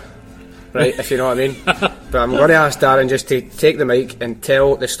Bulgaria, right, if you know what I mean. But I'm going to ask Darren just to take the mic and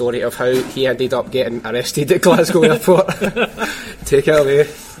tell the story of how he ended up getting arrested at Glasgow Airport. Take it away.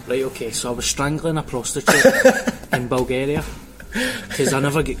 Right, okay, so I was strangling a prostitute in Bulgaria because I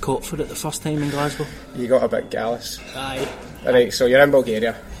never get caught for it the first time in Glasgow. You got a bit gallus. Aye. Right, so you're in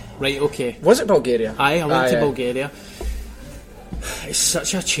Bulgaria. Right, okay. Was it Bulgaria? Aye, I went to Bulgaria. It's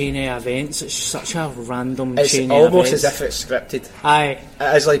such a chain of events, it's such a random chain of events. It's almost as if it's scripted. Aye.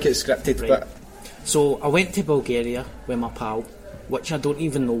 It is like it's scripted, right. But... So I went to Bulgaria with my pal, which I don't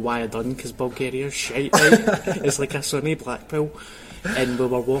even know why I done, because Bulgaria's shite, right? It's like a sunny Blackpool. And we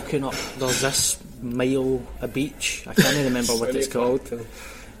were walking up, there's this mile of beach, I can't remember what it's called.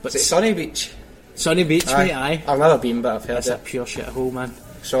 But it's Sunny Beach? Sunny Beach, mate, aye. I've never been, but I've heard it's it. It's a pure shithole, man.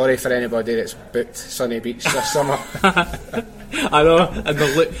 Sorry for anybody that's booked Sunny Beach this summer. I know, and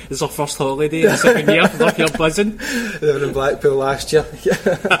it's our first holiday in the second year, look, you're buzzing. They were in Blackpool last year.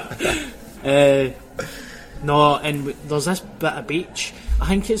 No, and there's this bit of beach, I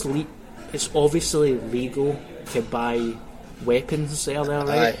think it's obviously legal to buy weapons there,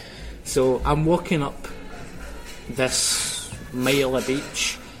 right? Aye. So I'm walking up this mile of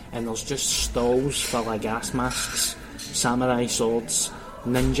beach and there's just stalls full of gas masks, samurai swords,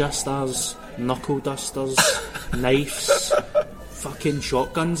 ninja stars, knuckle dusters, knives, fucking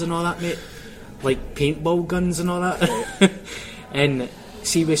shotguns and all that, mate, like paintball guns and all that. And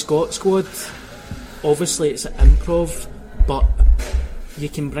see with Scott Squad, obviously it's improv, but you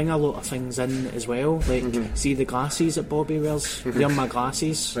can bring a lot of things in as well, like see the glasses that Bobby wears, they're my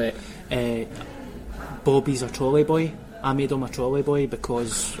glasses. Right. Bobby's a trolley boy, I made him a trolley boy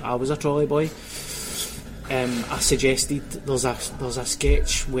because I was a trolley boy. I suggested there's a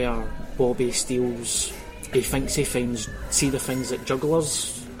sketch where Bobby steals, he thinks he finds, see the things that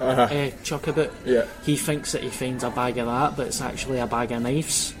jugglers chuck about. Yeah. He thinks that he finds a bag of that, but it's actually a bag of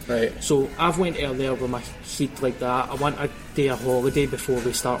knives. Right. So I've went out there with my heat like that. I want a day of holiday before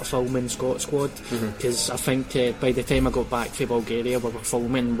we start filming Scott Squad, because I think by the time I got back from Bulgaria we were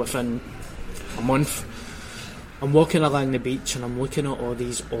filming within a month. I'm walking along the beach and I'm looking at all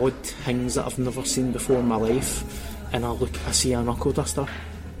these odd things that I've never seen before in my life, and I see a knuckle duster.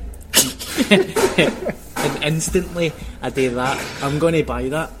 And instantly I do that. I'm going to buy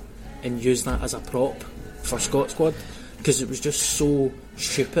that and use that as a prop for Scott Squad, because it was just so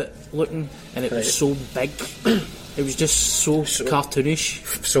stupid looking and it was so big. It was just so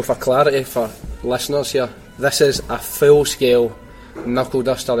cartoonish. So for clarity for listeners here, this is a full scale knuckle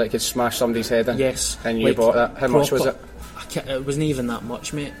duster that could smash somebody's head in. Yes. And you bought that. How much was it? It wasn't even that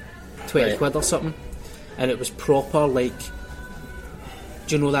much, mate. 20 quid or something. And it was proper, like,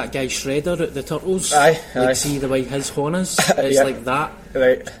 do you know that guy Shredder at the Turtles? Aye. See the way his horn is? It's like that.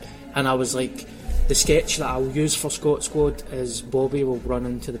 Right. And I was like, the sketch that I'll use for Scott Squad is Bobby will run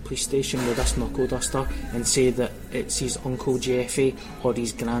into the police station with this knuckle duster and say that it's his Uncle Jeffy or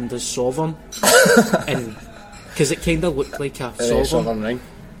his Granda's sovereign. And because it kind of looked like a sovereign ring,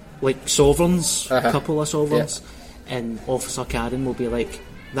 like sovereigns, a couple of sovereigns, and Officer Karen will be like,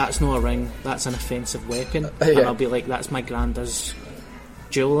 that's not a ring, that's an offensive weapon. And I'll be like, that's my Granda's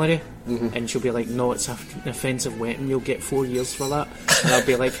jewellery, and she'll be like, no, it's an offensive weapon, you'll get 4 years for that. And I'll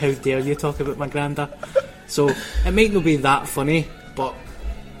be like, how dare you talk about my Granda? So it might not be that funny, but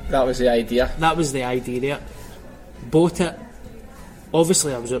that was the idea. There. Bought it.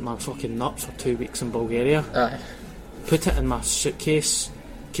 Obviously I was out my fucking nut for 2 weeks in Bulgaria. Aye. Put it in my suitcase,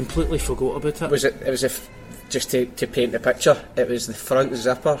 completely forgot about it. It was just to paint the picture, it was the front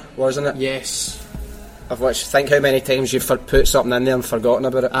zipper, wasn't it? Yes. Of which, think how many times you've put something in there and forgotten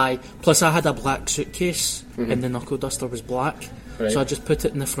about it. Aye. Plus I had a black suitcase and the knuckle duster was black. Right. So I just put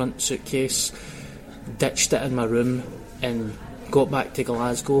it in the front suitcase, ditched it in my room and got back to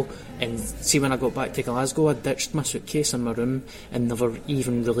Glasgow. And see, when I got back to Glasgow I ditched my suitcase in my room and never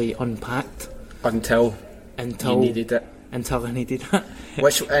even really unpacked. Until you needed it. Until I needed it.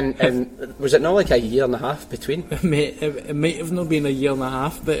 Which, and was it not like a year and a half between? It might have not been a year and a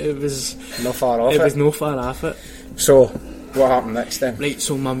half, but it was... No far off it. It was no far off it. So, what happened next then? Right,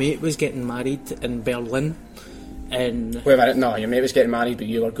 so my mate was getting married in Berlin, and... Wait a minute, no, your mate was getting married but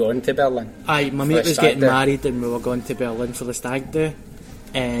you were going to Berlin? Aye, my mate was getting married and we were going to Berlin for the stag do,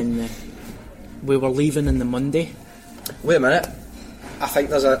 and we were leaving on the Monday. Wait a minute, I think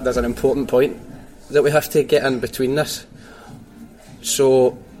there's an important point that we have to get in between this.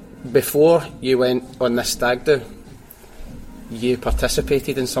 So, before you went on this stag do, you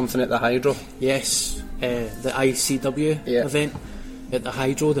participated in something at the Hydro? Yes, the ICW event at the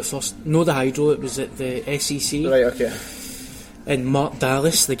Hydro, it was at the SEC. Right, okay. And Mark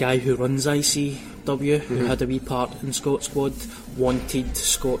Dallas, the guy who runs ICW, who had a wee part in Scott Squad, wanted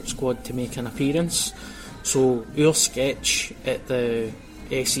Scott Squad to make an appearance. So our sketch at the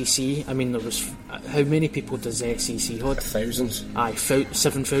SEC. I mean, there was how many people does the SEC hold? Thousands. Aye,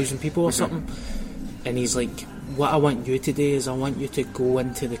 7,000 people or something. And he's like, what I want you to do is I want you to go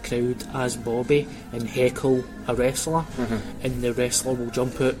into the crowd as Bobby and heckle a wrestler, and the wrestler will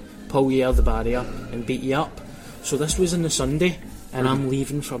jump out, pull you out of the barrier and beat you up. So this was on the Sunday, and I'm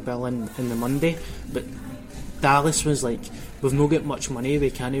leaving for Berlin on the Monday, but Dallas was like, we've not got much money,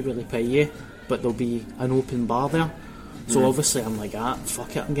 we can't really pay you, but there'll be an open bar there. So obviously I'm like,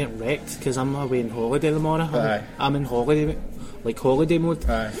 fuck it, I'm getting wrecked because I'm away on holiday tomorrow. I'm in holiday mode.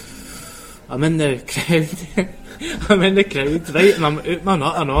 I'm in the crowd. I'm in the crowd, right, and I'm out my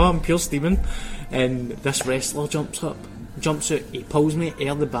nut, I know, I'm pure steaming, and this wrestler jumps out, he pulls me out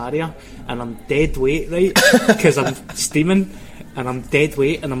of the barrier, and I'm dead weight, right, because I'm steaming, and I'm dead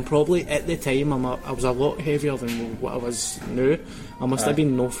weight, and I'm probably, at the time, I was a lot heavier than what I was now. I must have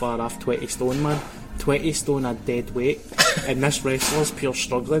been no far off 20 stone, man. 20 stone at dead weight, and this wrestler's pure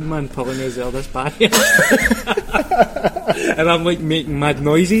struggling, man, pulling us out of this barrier. And I'm like making mad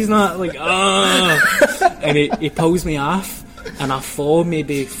noises and that, like, and he pulls me off, and I fall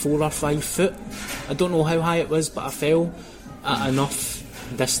maybe 4 or 5 foot. I don't know how high it was, but I fell at enough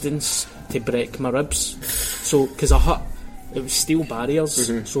distance to break my ribs. So, because it was steel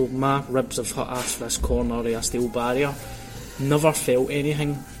barriers, so my ribs have hit off this corner of a steel barrier. Never felt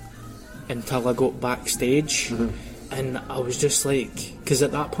anything until I got backstage, and I was just like, because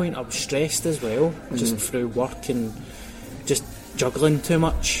at that point I was stressed as well, just through work and just juggling too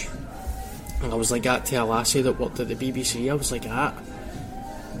much. And I was like that to a lassie that worked at the BBC. I was like, I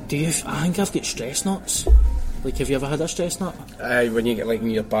think I've got stress knots. Like, have you ever had a stress knot? When you get like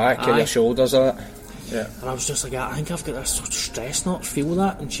in your back and your shoulders and that. Yeah. And I was just like, I think I've got this stress knot, feel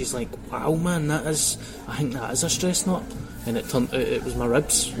that? And she's like, wow man, I think that is a stress knot. And it turned out it was my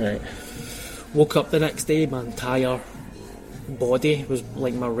ribs. Right. Woke up the next day, my entire body was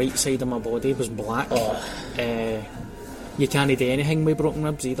like, my right side of my body was black. You can't do anything with broken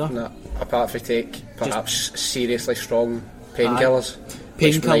ribs either. No, apart from take perhaps seriously strong painkillers,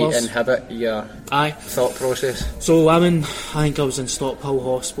 which might inhibit your thought process. So I think I was in Stockhill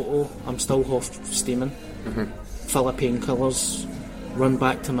Hospital. I'm still half steaming, full of painkillers. Run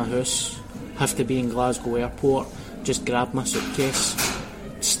back to my house, have to be in Glasgow Airport, just grab my suitcase,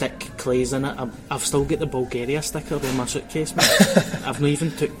 stick clays in it. I've still got the Bulgaria sticker on my suitcase, mate. I've not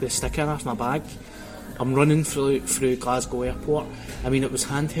even took the sticker off my bag. I'm running through Glasgow Airport. I mean, it was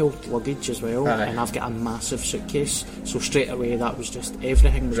handheld luggage as well, and I've got a massive suitcase, so straight away that was just,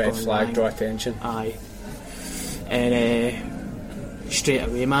 everything was red flag, draw attention. And straight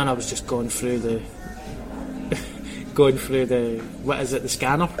away, man, I was just going through the what is it, the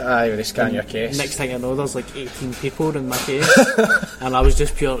scanner? Where they scan your case. Next thing I know, there's like 18 people in my case, and I was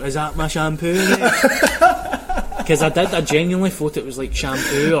just pure, is that my shampoo? Because I genuinely thought it was like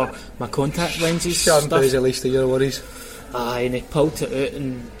shampoo or my contact lenses. Shampoo's at least of your worries. And he pulled it out,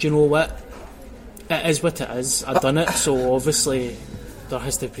 and do you know what? It is what it is. I've done it, so obviously there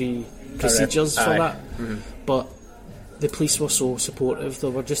has to be procedures for that. But the police were so supportive, they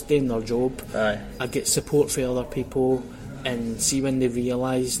were just doing their job. I get support for other people, and see when they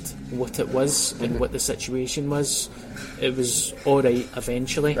realised what it was and what the situation was, it was alright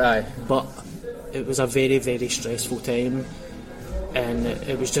eventually. But it was a very, very stressful time, and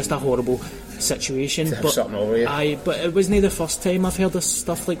it was just a horrible situation. To have something over you. But it wasn't the first time I've heard of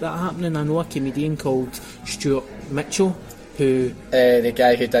stuff like that happening. I know a comedian called Stuart Mitchell, who the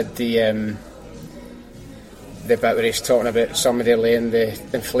guy who did the bit where he's talking about somebody laying the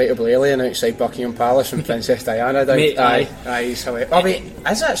inflatable alien outside Buckingham Palace when Princess Diana died. He's hilarious. Oh wait,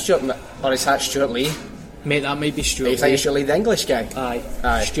 is that Stuart, or is that Stuart Lee? Mate, that might be Stuart Lee. You think Stuart Lee, the English guy?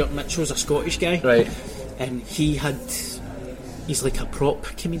 Aye. Stuart Mitchell's a Scottish guy. Right. And he's like a prop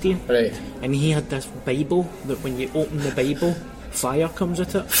comedian. Right. And he had this Bible that when you open the Bible, fire comes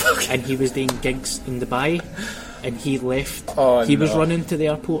at it. And he was doing gigs in Dubai, and he left. He was running to the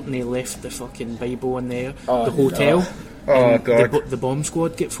airport, and he left the fucking Bible in there, the hotel. No. And God. The bomb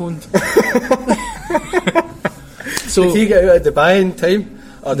squad get phoned. So did he get out of Dubai in time?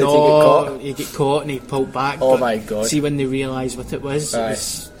 Or did he get caught? He get caught and he pulled back. Oh my God. See, when they realised what it was,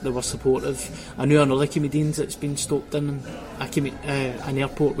 they were supportive. I knew another comedians that's been stoked in an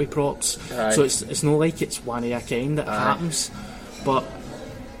airport with props. So it's not like it's one of a kind that happens. But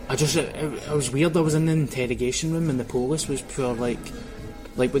it was weird. I was in the interrogation room and the police was pure like,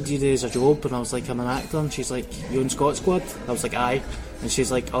 what do you do as a job? And I was like, I'm an actor. And she's like, you on Scott Squad? I was like, aye. And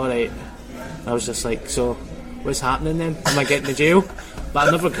she's like, alright. I was just like, so what's happening then? Am I getting to jail? But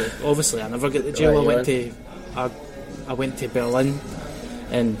I never get to jail. I went to Berlin,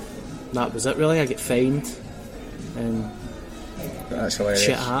 and that was it really. I get fined, and That's hilarious.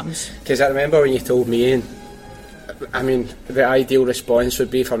 Shit happens. Because I remember when you told me, and I mean, the ideal response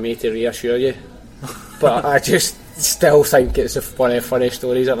would be for me to reassure you, but I just still think it's one of the funniest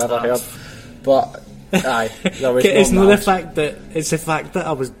stories I've ever heard. But aye, there was It's no not the malice. fact that it's the fact that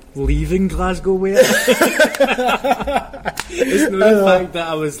I was leaving Glasgow with it. It's not the fact that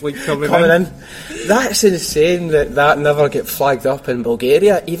I was like coming in. That's insane that never get flagged up in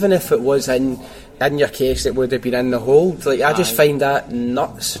Bulgaria. Even if it was in your case, it would have been in the hold. Like, I just find that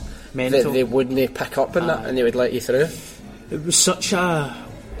nuts. Mental. That they wouldn't pick up on that and they would let you through. It was such a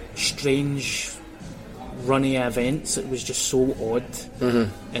strange runny events. It was just so odd,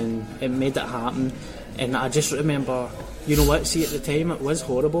 and it made it happen. And I just remember, you know what? See, at the time it was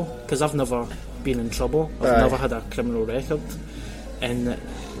horrible because I've never been in trouble. I've never had a criminal record, and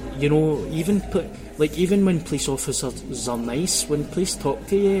you know, even when police officers are nice, when police talk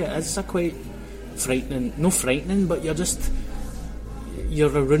to you, it's a quite frightening. No frightening, but you're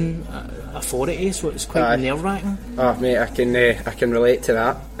around authority, so it's quite nerve-wracking. Oh mate, I can relate to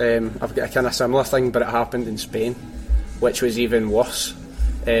that. I've got a kind of similar thing, but it happened in Spain, which was even worse.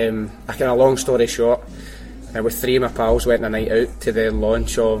 A kind of long story short, with 3 of my pals went on a night out to the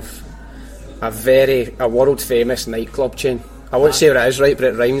launch of a world famous nightclub chain. I won't say what it is, right, but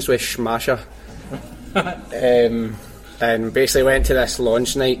it rhymes with Smasher. And basically went to this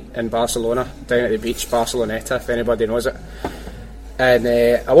launch night in Barcelona, down at the beach, Barceloneta, if anybody knows it. And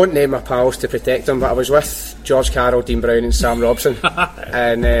I won't name my pals to protect them, but I was with George Carroll, Dean Brown and Sam Robson.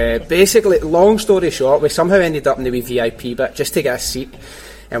 And basically, long story short, we somehow ended up in the wee VIP bit just to get a seat.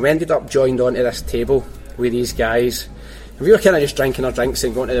 And we ended up joined onto this table with these guys. And we were kind of just drinking our drinks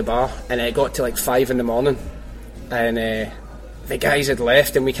and going to the bar. And it got to like 5 in the morning. And the guys had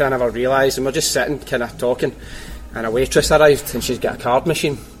left and we kind of never realised. And we're just sitting kind of talking. And a waitress arrived and she's got a card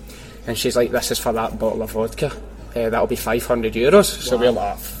machine. And she's like, "This is for that bottle of vodka. That'll be €500. So we're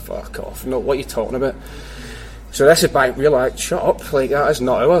like, fuck off, no, what are you talking about? So this is back, we're like, shut up, like, that is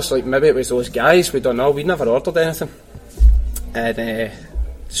not ours. Like, maybe it was those guys, we don't know, we never ordered anything. And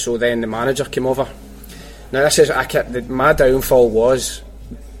so then the manager came over. Now this is, my downfall was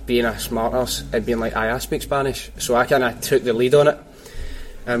being a smart ass and being like, I speak Spanish. So I kind of took the lead on it.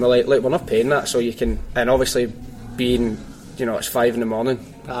 And we're like, look, we're not paying that, so you can, and obviously being, you know, it's 5 in the morning.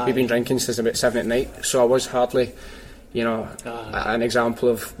 We've been drinking since about 7 at night, so I was hardly, you know, an example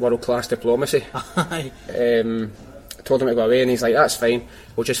of world-class diplomacy. I told him to go away and he's like, that's fine,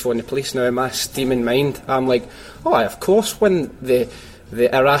 we'll just phone the police. Now in my steaming mind, I'm like, oh of course, when the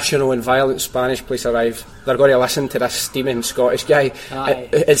irrational and violent Spanish police arrive, they're going to listen to this steaming Scottish guy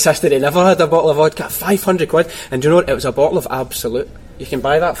insisted he never had a bottle of vodka. £500, and do you know what, it was a bottle of Absolute. You can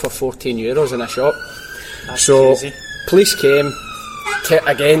buy that for €14 in a shop. That's so crazy. Police came,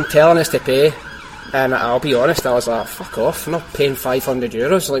 again telling us to pay, and I'll be honest, I was like, fuck off, I'm not paying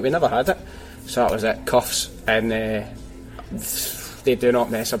 €500, like, we never had it. So that was it, cuffs, and they do not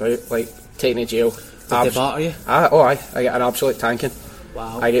mess about, like, take me to jail. Did they batter you? I get an absolute tanking.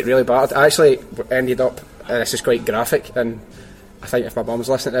 Wow. I get really battered. I actually ended up, this is quite graphic, and I think if my mum's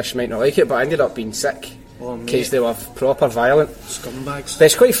listening to this she might not like it, but I ended up being sick because they were proper violent scumbags. But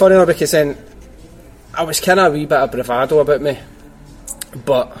it's quite funny though, because then I was kind of a wee bit of bravado about me,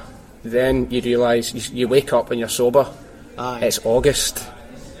 but then you realise you wake up and you're sober. It's August,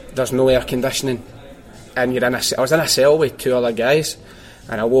 there's no air conditioning, and you're I was in a cell with 2 other guys,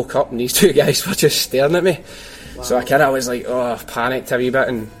 and I woke up and these 2 guys were just staring at me. Wow. So I kind of was like, panicked a wee bit,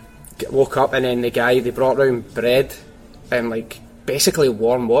 and woke up, and then they brought round bread and like basically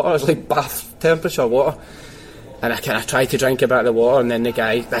warm water. It was like bath temperature water, and I kind of tried to drink a bit of the water, and then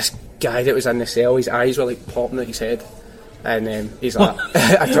this guy that was in the cell, his eyes were like popping out his head, and he's like,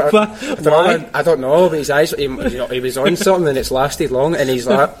 I don't know, but his eyes, he was on something and it's lasted long, and he's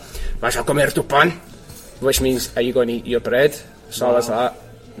like, "Vas a comer tu pan?" which means, are you going to eat your bread? So I was like,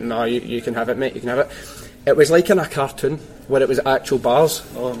 no, you can have it, mate, you can have it. It was like in a cartoon where it was actual bars.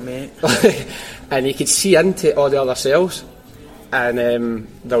 Oh, mate. And you could see into all the other cells, and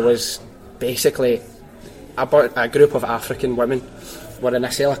there was basically a group of African women were in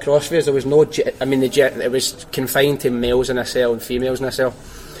a cell across from us. There was no it was confined to males in a cell and females in a cell.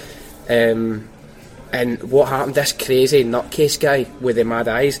 And what happened, this crazy nutcase guy with the mad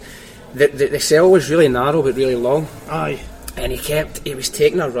eyes, the cell was really narrow but really long. Aye. And he was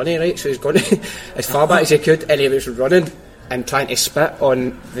taking a runny, right, so he was going as far back as he could, and he was running and trying to spit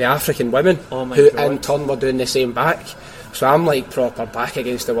on the African women, who in turn were doing the same back. So I'm like proper back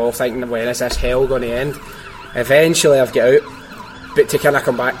against the wall thinking, when is this hell going to end? Eventually I've got out, but to kind of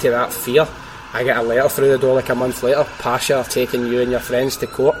come back to that fear, I get a letter through the door like a month later, Pasha are taking you and your friends to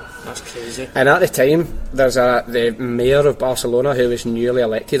court. That's crazy. And at the time, there's the mayor of Barcelona who was newly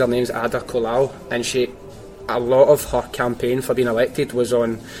elected. Her name's Ada Colau, and a lot of her campaign for being elected was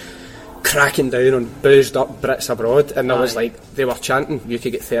on cracking down on boozed up Brits abroad, and there was like, they were chanting you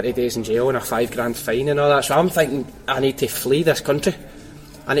could get 30 days in jail and a $5,000 fine and all that. So I'm thinking, I need to flee this country.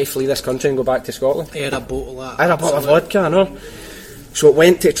 I need to flee this country and go back to Scotland. I had a bottle of vodka, I know. So it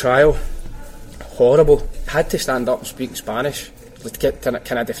went to trial. Horrible. Had to stand up and speak Spanish to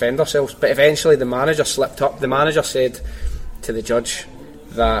kind of defend ourselves. But eventually the manager slipped up. The manager said to the judge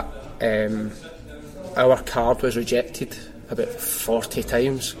that our card was rejected about 40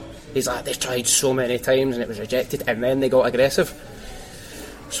 times. He's like, they tried so many times and it was rejected, and then they got aggressive.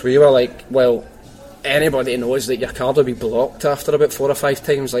 So we were like, well, anybody knows that your card will be blocked after about 4 or 5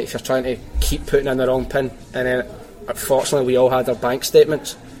 times, like if you're trying to keep putting in the wrong pin. And then fortunately we all had our bank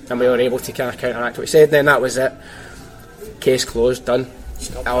statements and we were able to kind of counteract what we said. And then that was it. Case closed, done.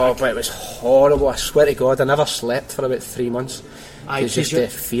 Oh, but it was horrible. I swear to God, I never slept for about 3 months. It's just the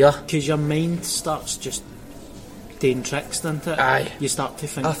fear. Because your mind starts just doing tricks, doesn't it? Aye. You start to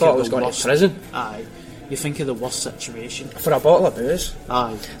think. I thought I was going to prison. Aye. You think of the worst situation. For a bottle of booze.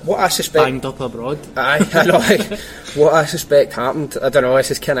 Aye. What I suspect. Banged up abroad. Aye, I know. What I suspect happened, I don't know,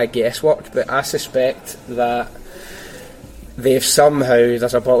 this is kind of guesswork, but I suspect that there's a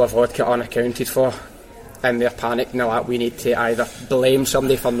bottle of vodka unaccounted for, and they're panicking a lot. We need to either blame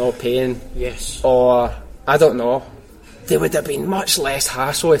somebody for not paying, yes, or I don't know. There would have been much less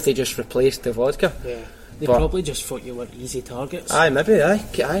hassle if they just replaced the vodka. Yeah, they probably just thought you were easy targets. Aye, maybe.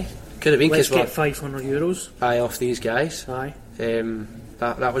 Aye, could have been. Let's get €500. Aye, off these guys. Aye.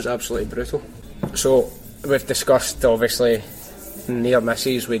 That was absolutely brutal. So we've discussed obviously near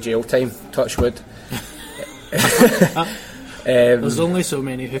misses with jail time. Touch wood. There's only so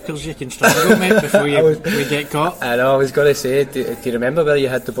many hookers you can struggle with before we get caught. I know, I was going to say, do you remember where you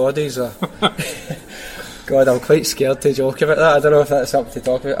had the bodies? Or God, I'm quite scared to joke about that. I don't know if that's something to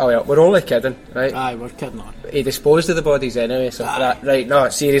talk about. Oh yeah, we're only kidding, right? Aye, we're kidding on. He disposed of the bodies anyway, so right, no,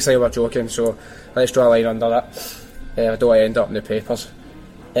 seriously, we're joking, so let's draw a line under that. I don't want to end up in the papers.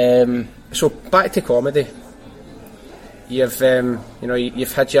 So back to comedy. You've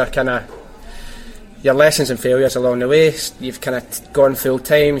had your kind of your lessons and failures along the way. You've kind of gone full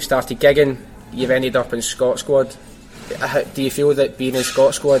time, started gigging, you've ended up in Scot Squad. Do you feel that being in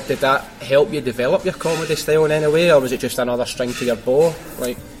Scot Squad, did that help you develop your comedy style in any way, or was it just another string to your bow?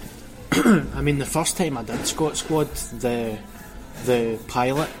 Like, I mean, the first time I did Scot Squad, the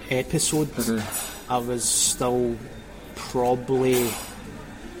pilot episode, I was still probably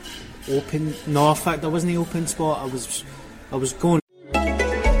open. No, in fact, I wasn't the open spot. I was going.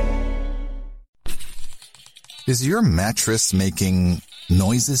 Is your mattress making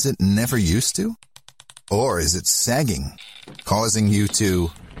noises it never used to? Or is it sagging, causing you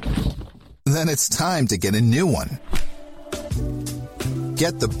to... Then it's time to get a new one.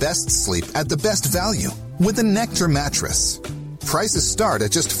 Get the best sleep at the best value with a Nectar mattress. Prices start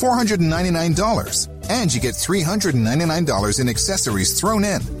at just $499, and you get $399 in accessories thrown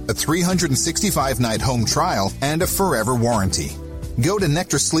in, a 365-night home trial, and a forever warranty. Go to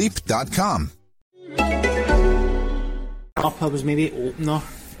NectarSleep.com. I was maybe opener,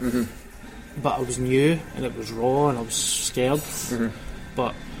 but I was new and it was raw and I was scared.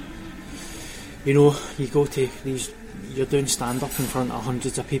 But you know, you go to these, you're doing stand up in front of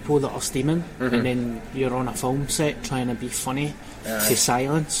hundreds of people that are steaming, and then you're on a film set trying to be funny to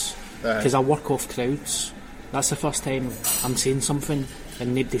silence, because I work off crowds. That's the first time I'm saying something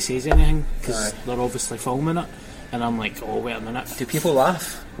and nobody says anything because they're obviously filming it, and I'm like, oh wait a minute, do people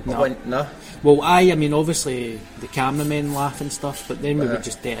laugh? No. Well, I mean, obviously the cameramen laugh and stuff, but then we would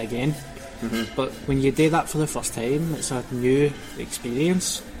just do it again. But when you do that for the first time, it's a new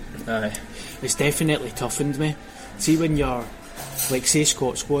experience. It's definitely toughened me. See, when you're, like, say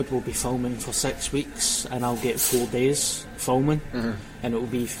Scot Squad will be filming for 6 weeks and I'll get 4 days filming, and it will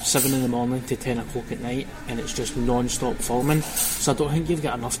be 7 in the morning to 10 o'clock at night, and it's just non-stop filming, so I don't think you've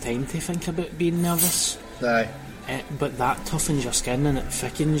got enough time to think about being nervous. But that toughens your skin and it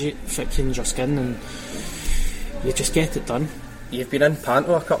thickens your skin, and you just get it done. You've been in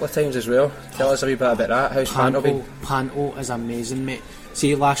Panto a couple of times as well. Tell us a wee bit about that. How's Panto been? Panto is amazing, mate.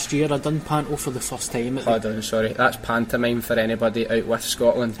 See, last year I done Panto for the first time. Hold on, sorry. That's pantomime for anybody out with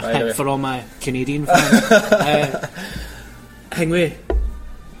Scotland, by the way. For all my Canadian fans. Hingway.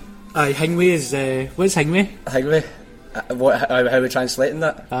 Aye, Hingway is... what's Hingway? Hingway? How are we translating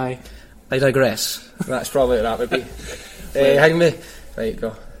that? Aye. I digress. That's probably what that would be. Hingway. Right,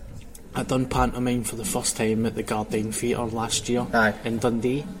 go. I done pantomime for the first time at the Garden Theatre last year in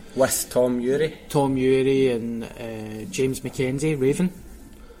Dundee. With Tom Ury? Tom Ury and James Mackenzie, Raven.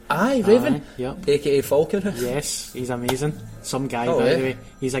 Aye, Raven? Yep. A.K.A. Falcon? Yes, he's amazing. Some guy, by the way.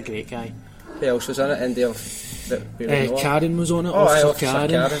 He's a great guy. Who else was in it? Karen was on it. Officer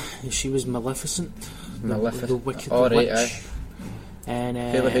Karen. She was Maleficent. The Wicked Witch. Aye. And,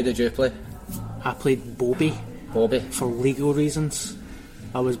 who did you play? I played Bobby. Bobby? For legal reasons.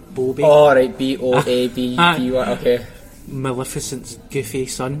 I was Bobby. Oh, right, B-O-A-B-B, okay. Maleficent's goofy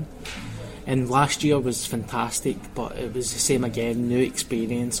son. And last year was fantastic, but it was the same again, new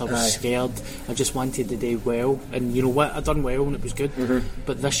experience. I was scared. I just wanted to do well, and you know what? I done well, and it was good.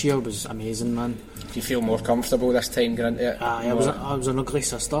 But this year was amazing, man. Do you feel more comfortable this time going into it? I was an ugly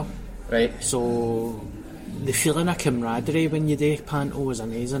sister. Right. So the feeling of camaraderie when you do panto is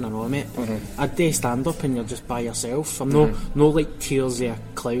amazing, I know, mate. I'd do stand up and you're just by yourself. I'm no like Tears of a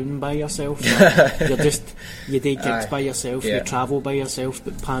Clown by yourself. You do gigs by yourself, you travel by yourself,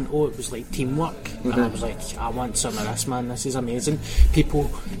 but panto, it was like teamwork. And I was like, I want some of this, man, this is amazing.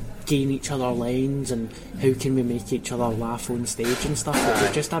 People gain each other lines and how can we make each other laugh on stage and stuff. It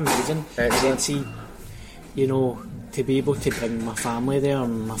was just amazing. And see, you know, to be able to bring my family there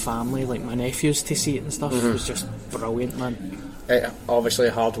and my family, like my nephews, to see it and stuff was just brilliant, man. Obviously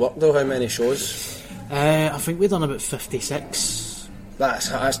hard work though. How many shows? I think we've done about 56.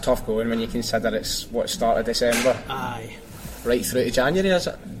 That's tough going when you consider it's start of December. Aye. Right through to January, is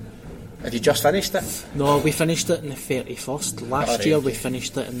it? Have you just finished it? No, we finished it on the 31st. Last year we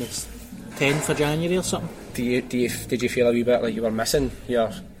finished it on the 10th of January or something. Did you feel a wee bit like you were missing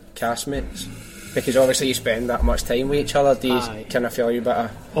your castmates? Because obviously you spend that much time with each other. Do you kind of feel a wee bit of...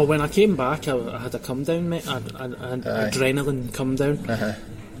 Oh, when I came back, I had a come down, mate. I had adrenaline come down.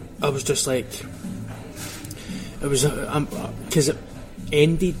 I was just like... It was... Because it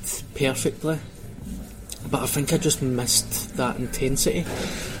ended perfectly. But I think I just missed that intensity.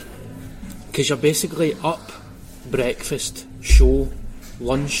 Because you're basically up, breakfast, show,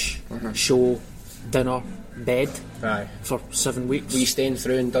 lunch, show, dinner, bed for 7 weeks. Were you staying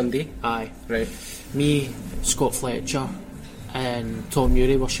through in Dundee? Aye. Right. Me, Scott Fletcher and Tom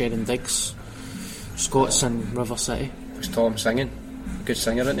Ury were sharing digs. Scott's in River City. Was Tom singing? Good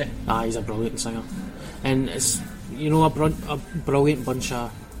singer, isn't he? Aye, he's a brilliant singer. And it's, you know, a brilliant bunch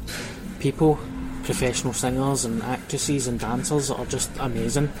of people, professional singers and actresses and dancers that are just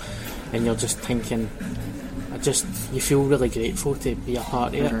amazing. And you're just thinking... you feel really grateful to be a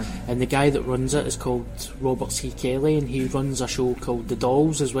part of it. And the guy that runs it is called Robert C. Kelly, and he runs a show called The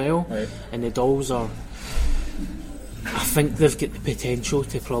Dolls as well. And the Dolls are, I think they've got the potential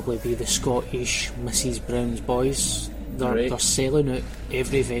to probably be the Scottish Mrs. Brown's Boys. They're selling out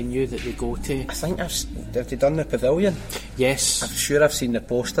every venue that they go to. I think have they done the Pavilion? Yes. I'm sure I've seen the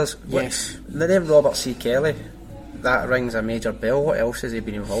posters. Yes. The name Robert C. Kelly, that rings a major bell. What else has he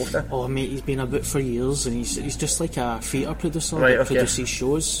been involved in? Oh mate, he's been about for years, and he's just like a theatre producer that produces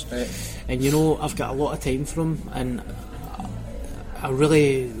shows. And you know, I've got a lot of time for him, and I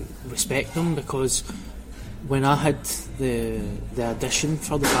really respect him, because when I had the audition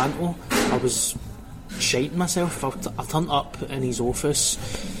for the panto, I was shiting myself. I turned up in his office,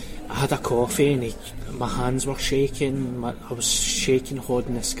 I had a coffee, and my hands were shaking, I was shaking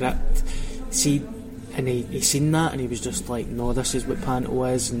holding the script. And he seen that, and he was just like, no, this is what panto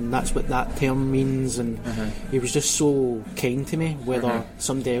is, and that's what that term means. And he was just so kind to me, whether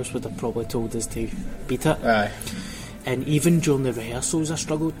somebody else would have probably told us to beat it. And even during the rehearsals I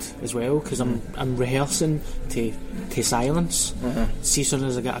struggled as well, because I'm rehearsing to silence. See, as soon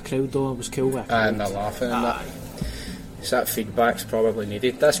as I got a crowd though, I was cool with a crowd. And they're laughing and that. So that feedback's probably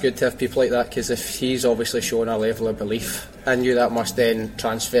needed. That's good to have people like that, because if he's obviously shown a level of belief in you, that must then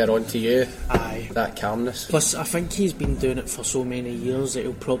transfer onto you. That calmness. Plus, I think he's been doing it for so many years that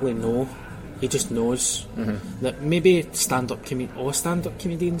he'll probably know. He just knows that maybe stand-up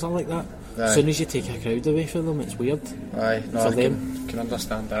comedians are like that. As soon as you take a crowd away from them, it's weird. I them. Can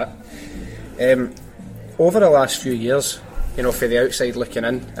understand that. Over the last few years, you know, for the outside looking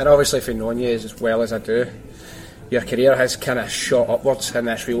in, and obviously for knowing you as well as I do, your career has kind of shot upwards in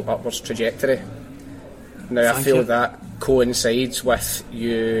this real upwards trajectory. Now, I feel that coincides with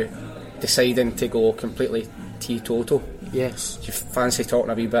you deciding to go completely teetotal. Yes. Do you fancy talking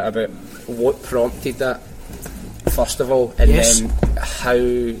a wee bit about what prompted that, first of all, and then how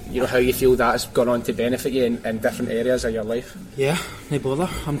you feel that has gone on to benefit you in different areas of your life? Yeah, no bother.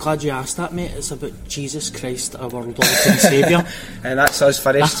 I'm glad you asked that, mate. It's about Jesus Christ, our Lord and Saviour. And that's us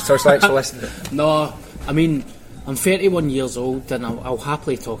finished, so thanks for listening. No, I mean, I'm 31 years old, and I'll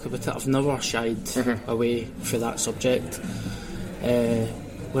happily talk about it. I've never shied away for that subject.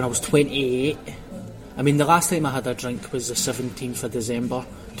 when I was 28. I mean, the last time I had a drink was the 17th of December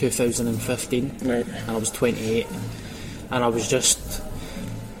 2015, right. and I was 28, and I was just...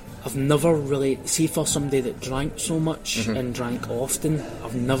 I've never really... See, for somebody that drank so much and drank often,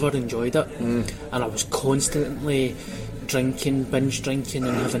 I've never enjoyed it. And I was constantly drinking, binge drinking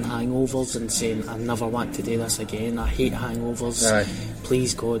and having hangovers and saying, I never want to do this again, I hate hangovers,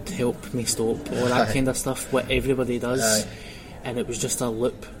 please God help me stop, all that kind of stuff, what everybody does. And it was just a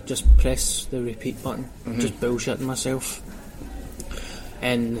loop, just press the repeat button, just bullshitting myself.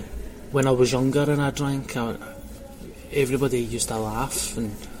 And when I was younger and I drank, everybody used to laugh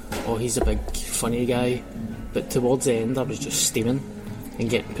and, oh, he's a big funny guy, but towards the end I was just steaming and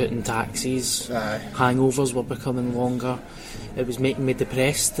getting put in taxis. Hangovers were becoming longer. It was making me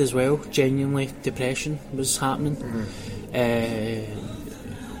depressed as well. Genuinely, depression was happening,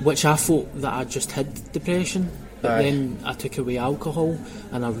 which I thought that I just had depression, but then I took away alcohol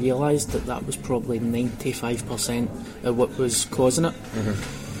and I realised that was probably 95% of what was causing it.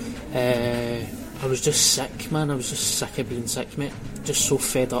 I was just sick, man. I was just sick of being sick, mate. Just so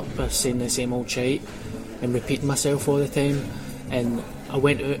fed up by saying the same old shit and repeating myself all the time. And I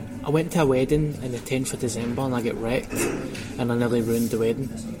went to a wedding on the 10th of December and I got wrecked and I nearly ruined the wedding.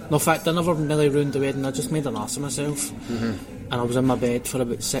 No, in fact, I never nearly ruined the wedding, I just made an ass of myself. And I was in my bed for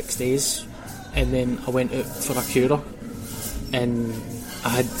about 6 days, and then I went out for a cura and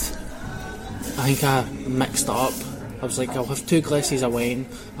I think I mixed it up. I was like, I'll have 2 glasses of wine,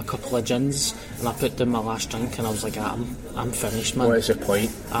 a couple of gins, and I put down my last drink and I was like, I'm finished, man. What is the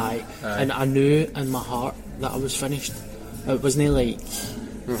point? Aye. And I knew in my heart that I was finished. It wasn't like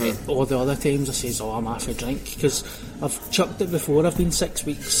all the other times I says, oh, I'm off a drink, because I've chucked it before. I've been 6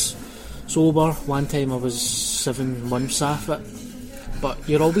 weeks sober. One time I was 7 months off it. But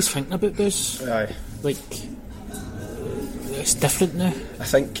you're always thinking about booze. Aye. Like, it's different now. I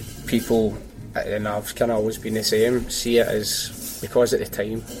think people, and I've kind of always been the same, see it as, because at the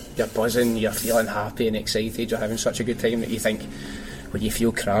time you're buzzing, you're feeling happy and excited, you're having such a good time that you think when you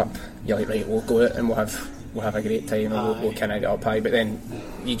feel crap, you're like, right, we'll go out and we'll have a great time and we'll kind of get up high, but then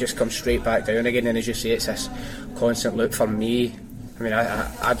you just come straight back down again. And as you say, it's this constant loop. For me, I mean,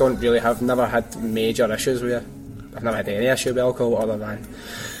 I don't really never had major issues with it. I've never had any issue with alcohol other than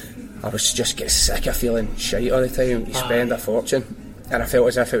I was just get sick of feeling shite all the time. You spend a fortune, and I felt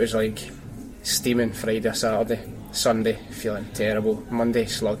as if it was like steaming Friday or Saturday, Sunday feeling terrible, Monday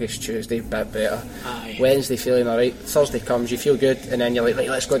sluggish, Tuesday bit better, Wednesday feeling alright, Thursday comes, you feel good, and then you're like, right,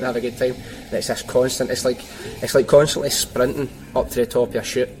 let's go and have a good time. And it's this constant, it's like constantly sprinting up to the top of your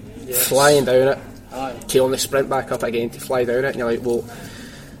chute, flying down it, to only sprint back up again to fly down it, and you're like, well,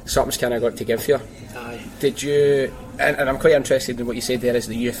 something's kind of got to give here. Did you, and I'm quite interested in what you said there, is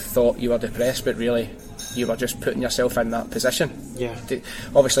that you thought you were depressed, but really you were just putting yourself in that position.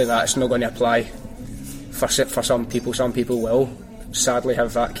 Obviously that's not going to apply for some people. Some people will sadly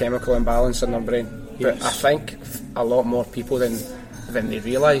have that chemical imbalance in their brain, but I think a lot more people than they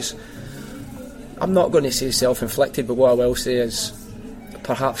realise. I'm not going to say self-inflicted, but what I will say is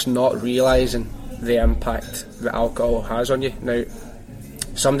perhaps not realising the impact that alcohol has on you. Now,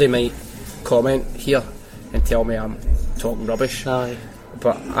 somebody might comment here and tell me I'm talking rubbish,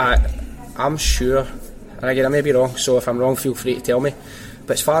 but I'm sure, and again I may be wrong, so if I'm wrong feel free to tell me,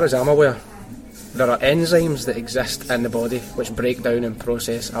 but as far as I'm aware, there are enzymes that exist in the body which break down and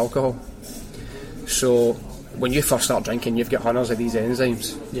process alcohol. So when you first start drinking, you've got hundreds of these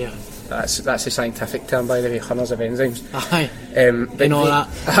enzymes. That's a scientific term, by the way, hundreds of enzymes. And all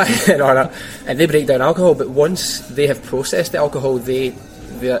that. And all that. And they break down alcohol, but once they have processed the alcohol, they're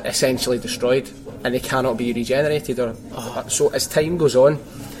essentially destroyed and they cannot be regenerated. So as time goes on,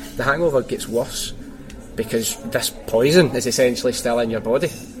 the hangover gets worse because this poison is essentially still in your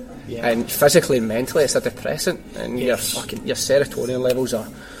body. And physically and mentally it's a depressant, and your serotonin levels are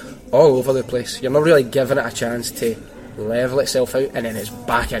all over the place. You're not really giving it a chance to level itself out, and then it's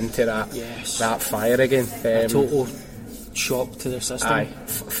back into that fire again. A total shock to the system.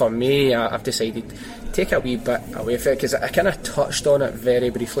 For me, I've decided to take a wee bit away from it, because I kind of touched on it very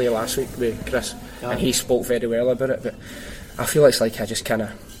briefly last week with Chris, and he spoke very well about it, but I feel it's like I just kind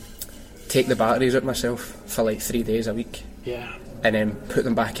of take the batteries out myself for like 3 days a week, and then put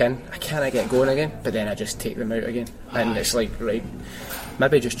them back in. I kind of get going again, but then I just take them out again, and it's like, right,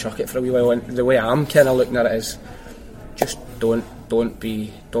 maybe just chuck it for a wee while. And the way I'm kind of looking at it is, just don't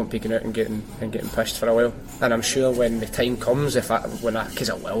be going out and getting pushed for a while. And I'm sure when the time comes, because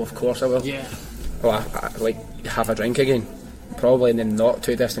I will, of course I will. Well, I like have a drink again, probably in the not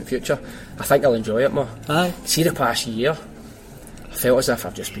too distant future. I think I'll enjoy it more. See, the past year, I felt as if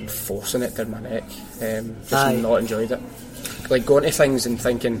I've just been forcing it down my neck. Not enjoyed it. like going to things and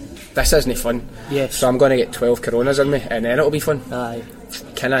thinking this isn't fun. Yes. So I'm going to get 12 Coronas in me, and then it'll be fun. Aye.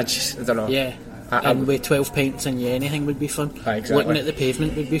 Can I just? I don't know. Yeah. And with 12 pints in you, anything would be fun. Aye, exactly. Looking at the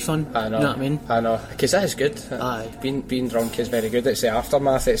pavement would be fun. I know. You know what I mean? I know, because that is good. Aye. Being drunk is very good. It's the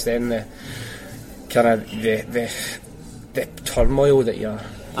aftermath. It's then the kind of the turmoil that your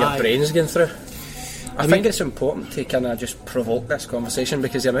brain's going through. I think it's important to kind of just provoke this conversation,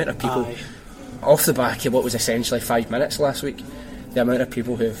 because the amount of people, off the back of what was essentially 5 minutes last week, the amount of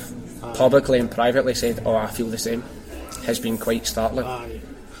people who've publicly and privately said, "Oh, I feel the same," has been quite startling. Aye.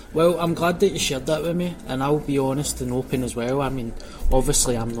 Well, I'm glad that you shared that with me, and I'll be honest and open as well. I mean,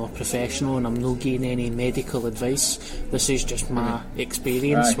 obviously I'm not a professional and I'm not giving any medical advice. This is just my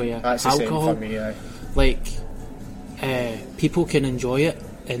experience with alcohol. For me, like, people can enjoy it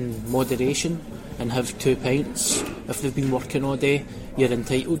in moderation and have 2 pints. If they've been working all day, you're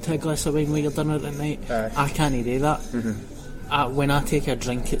entitled to a glass of wine when you're done it at night. I can't do that. When I take a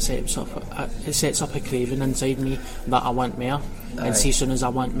drink, it sets up a craving inside me that I want more. And see, as soon as I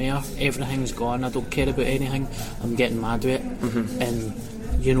want more, everything's gone. I don't care about anything. I'm getting mad with it. And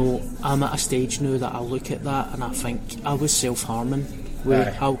you know, I'm at a stage now that I look at that and I think I was self-harming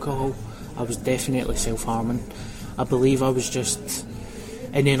with alcohol. I was definitely self-harming. I believe I was just...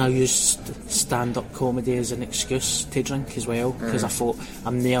 And then I used stand-up comedy as an excuse to drink as well, because I thought,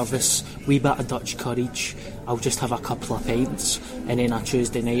 I'm nervous, wee bit of Dutch courage, I'll just have a couple of pints. And then a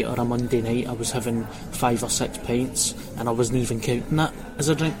Tuesday night or a Monday night I was having 5 or 6 pints, and I wasn't even counting that as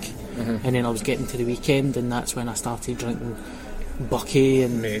a drink. And then I was getting to the weekend, and that's when I started drinking Bucky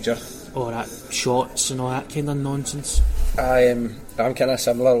and major, all that, shots and all that kind of nonsense. I'm kind of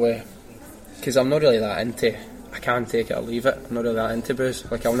similar way, because I'm not really that into... I can take it or leave it. I'm not really that into booze.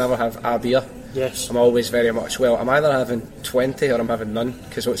 Like, I'll never have a beer. Yes. I'm always very much, well, I'm either having 20 or I'm having none,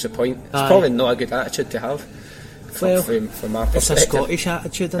 because what's the point? It's probably not a good attitude to have. Well, from my perspective. It's a Scottish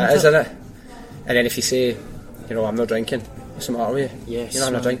attitude, isn't it? Isn't it? And then if you say, you know, I'm not drinking, what's the matter with you? Yes. You know,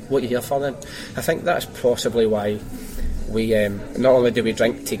 I'm not drinking. What are you here for then? I think that's possibly why we, not only do we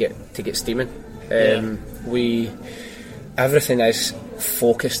drink to get steaming, everything is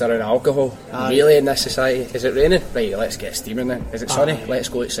focused around alcohol. Really, in this society. Is it raining? Right, let's get steaming then. Is it sunny? Let's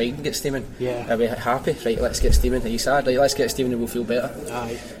go outside and get steaming. Are we happy? Right, let's get steaming. Are you sad? Right, let's get steaming and we'll feel better.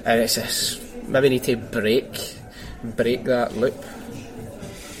 And it's just, maybe need to break that loop.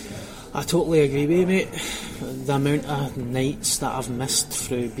 I totally agree with you, mate. The amount of nights that I've missed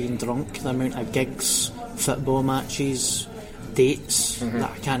through being drunk, the amount of gigs, football matches, dates that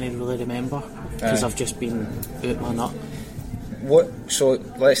I can't even really remember, because I've just been out my nut. So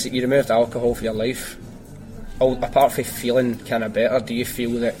let's say you removed alcohol from your life. Apart from feeling kind of better, do you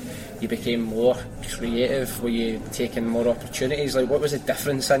feel that you became more creative? Were you taking more opportunities? Like, what was the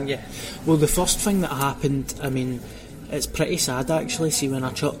difference in you? Well, the first thing that happened, I mean, it's pretty sad actually. See, when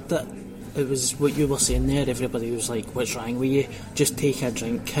I chucked it, it was what you were saying there. Everybody was like, "What's wrong with you? Just take a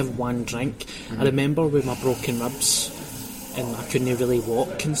drink, have one drink." I remember with my broken ribs, and I couldn't really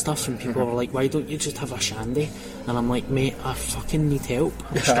walk and stuff, and people were like, "Why don't you just have a shandy?" And I'm like, "Mate, I fucking need help.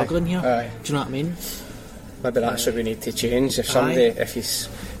 I'm struggling here." Do you know what I mean? Maybe that's what we need to change. If somebody, if you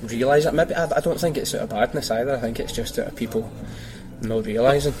realise it, maybe I don't think it's out of badness either. I think it's just out of people not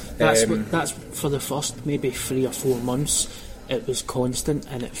realising. That's for the first maybe 3 or 4 months. It was constant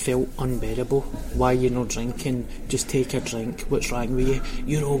and it felt unbearable. Why you're not drinking? Just take a drink. What's wrong with you?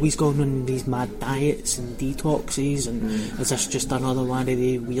 You're always going on these mad diets and detoxes, and is this just another one of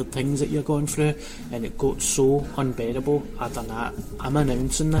the weird things that you're going through? And it got so unbearable. I done that. I'm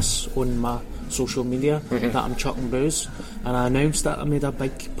announcing this on my social media that I'm chucking booze, and I announced that. I made a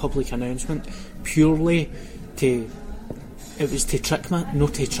big public announcement purely to trick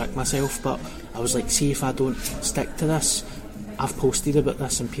myself, but I was like, see, if I don't stick to this, I've posted about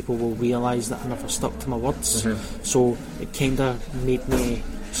this and people will realise that I never stuck to my words. So it kind of made me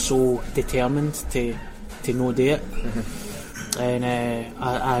so determined to not do it. And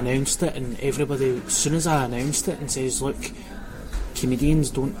I announced it, and everybody, as soon as I announced it and says, look,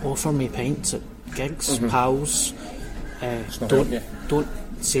 comedians don't offer me pints at gigs, pals, don't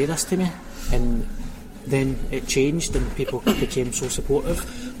say this to me. And then it changed and people became so supportive.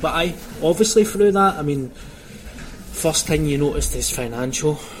 But I obviously through that, I mean, first thing you noticed is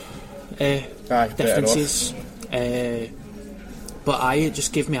financial differences, but it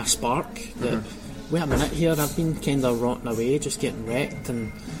just gave me a spark that wait a minute here, I've been kind of rotting away, just getting wrecked,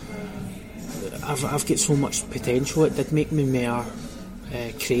 and I've got so much potential. It did make me more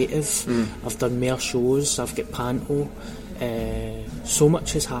creative. I've done more shows, I've got panto, so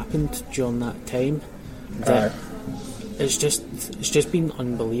much has happened during that time that it's just been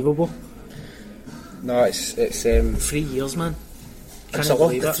unbelievable. No, it's 3 years, man. It's a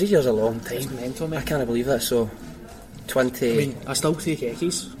long. 3 years a long time. It's mental, mate. I can't believe that. So 20. I mean, I still take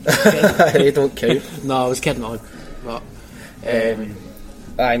khakis. They don't count. No, I was kidding on. But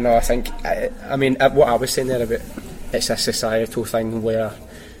I know. I think. I mean, what I was saying there about it's a societal thing where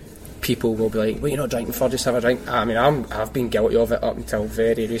people will be like, "Well, you're not drinking for, just have a drink." I mean, I've been guilty of it up until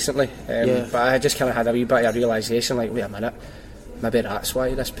very recently. But I just kind of had a wee bit of realisation, like, wait a minute, maybe that's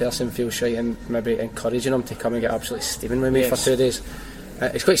why this person feels shy, and maybe encouraging them to come and get absolutely steaming with me for 2 days.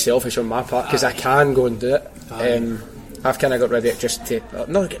 It's quite selfish on my part because I can go and do it. I've kind of got rid of it just to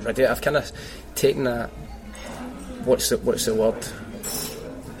not get rid of it. I've kind of taken a what's the word?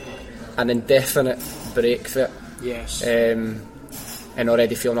 An indefinite break for it. yes, and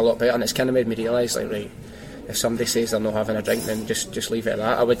already feeling a lot better, and it's kind of made me realise, like, right, if somebody says they're not having a drink, then just leave it at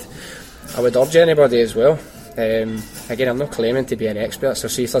that. I would urge anybody as well. Again, I'm not claiming to be an expert, so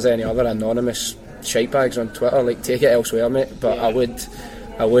see if there's any other anonymous shitebags on Twitter, like, take it elsewhere, mate. But I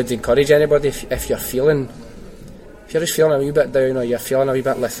would encourage anybody, if you're just feeling a wee bit down, or you're feeling a wee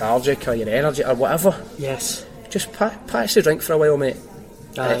bit lethargic, or your energy or whatever, yes, just patch the drink for a while, mate.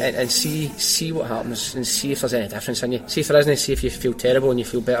 And see what happens, and see if there's any difference in you. See if there isn't, see if you feel terrible and you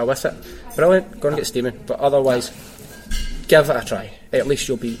feel better with it. Brilliant, go and get steaming. But otherwise, give it a try. At least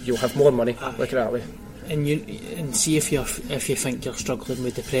you'll have more money. Look at it that way. And see if you think you're struggling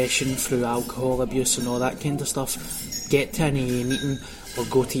with depression through alcohol abuse and all that kind of stuff. Get to an AA meeting, or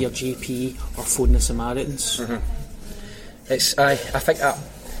go to your GP, or phone the Samaritans. I think that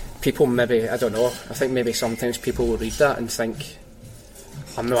people maybe, I don't know, I think maybe sometimes people will read that and think,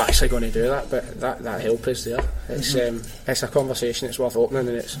 I'm not actually going to do that, but that help is there. It's a conversation that's worth opening,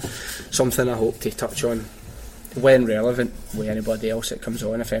 and it's something I hope to touch on when relevant with anybody else that comes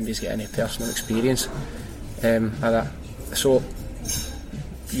on, if anybody's got any personal experience of that. So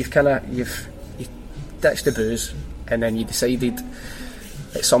you ditched the booze, and then you decided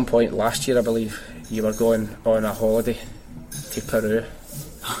at some point last year, I believe, you were going on a holiday to Peru.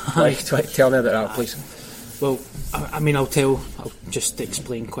 Tell me about that, please. Well, I mean, I'll just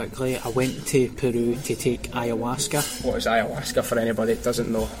explain quickly. I went to Peru to take ayahuasca. What is ayahuasca for anybody that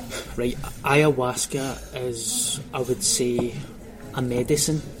doesn't know? Right, ayahuasca is, I would say, a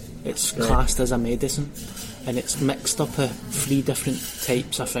medicine. It's classed as a medicine, and it's mixed up of 3 different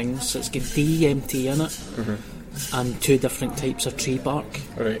types of things. It's got DMT in it, and 2 different types of tree bark,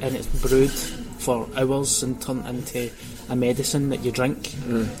 and it's brewed for hours and turned into a medicine that you drink.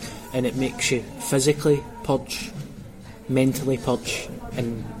 And it makes you physically purge, mentally purge,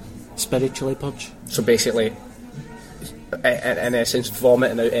 and spiritually purge. So basically, in essence,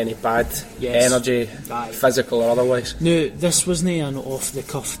 vomiting out any bad energy, physical or otherwise. No, this wasn't an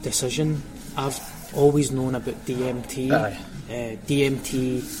off-the-cuff decision. I've always known about DMT.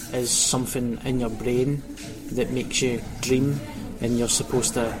 DMT is something in your brain that makes you dream, and you're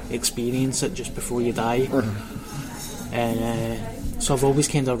supposed to experience it just before you die. And so I've always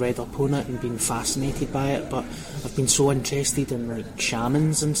kind of read up on it and been fascinated by it, but I've been so interested in, like,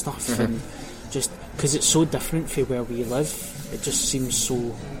 shamans and stuff, and just because it's so different from where we live, it just seems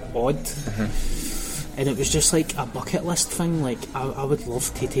so odd. And it was just like a bucket list thing. Like, I would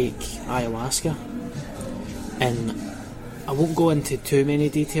love to take ayahuasca, and I won't go into too many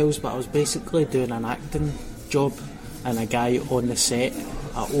details, but I was basically doing an acting job, and a guy on the set,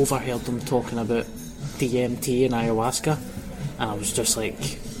 I overheard them talking about DMT and ayahuasca, and I was just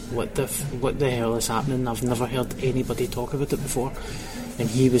like, what the hell is happening? I've never heard anybody talk about it before. And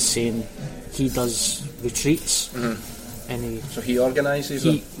he was saying he does retreats, and he organises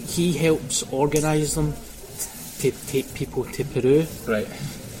them. He helps organise them to take people to Peru. Right.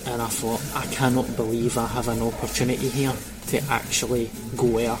 And I thought, I cannot believe I have an opportunity here to actually go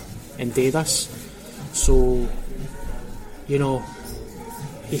there and do this. So, you know,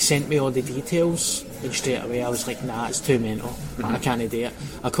 he sent me all the details, and straight away I was like, nah, it's too mental. I can't do it.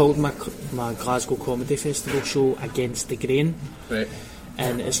 I called my Glasgow Comedy Festival show Against the Grain. Right.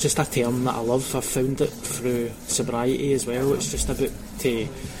 And it's just a term that I love. I've found it through sobriety as well. It's just about to,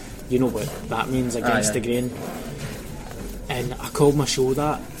 you know what that means, against the grain. And I called my show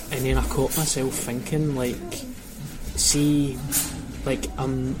that, and then I caught myself thinking, like, see, like,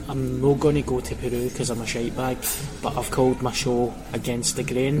 I'm not going to go to Peru because I'm a shite bag, but I've called my show Against the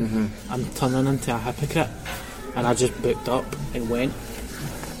Grain. I'm turning into a hypocrite. And I just booked up and went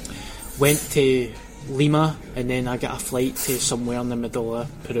to Lima, and then I got a flight to somewhere in the middle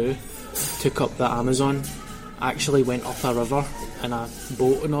of Peru, took up the Amazon, actually went up a river in a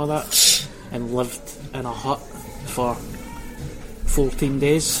boat and all that, and lived in a hut for 14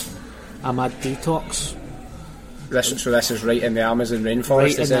 days. I mad detox. So this is right in the Amazon rainforest,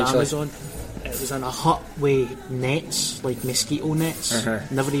 right essentially? in the Amazon. it was in a hut with nets, like mosquito nets.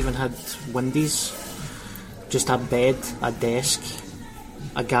 Never even had windies. Just a bed, a desk,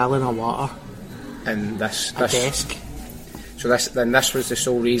 a gallon of water, and a desk. So this was the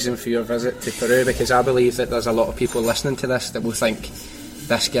sole reason for your visit to Peru, because I believe that there's a lot of people listening to this that will think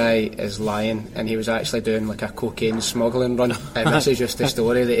this guy is lying and he was actually doing like a cocaine smuggling run, and this is just the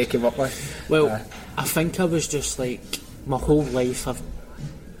story that he came up with. Well, I think I was just like, my whole life I've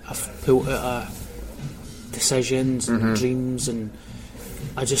pulled out of decisions and dreams, and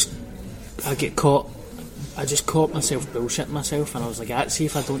I just caught myself bullshitting myself, and I was like, see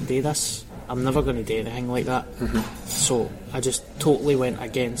if I don't do this, I'm never going to do anything like that. So I just totally went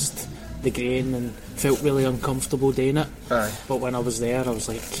against the grain and felt really uncomfortable doing it. But when I was there, I was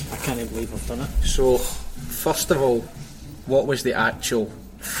like, I can't believe I've done it. So first of all, what was the actual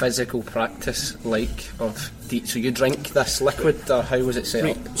physical practice like of so you drink this liquid, or how was it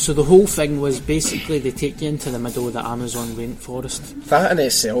set up? So the whole thing was basically they take you into the middle of the Amazon rainforest. That in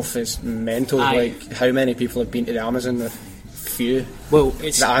itself is mental. Like, how many people have been to the Amazon? A few. Well,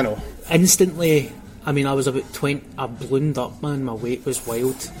 it's that I know. Instantly, I mean, I was about 20, I ballooned up, man, my weight was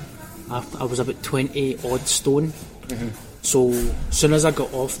wild. I was about 20 odd stone. So as soon as I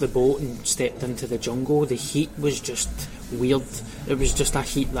got off the boat and stepped into the jungle, the heat was just weird. It was just a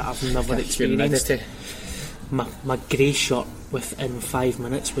heat that I've never experienced. Humidity. My grey shirt within 5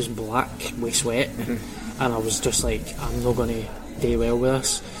 minutes was black with sweat, and I was just like, I'm not going to do well with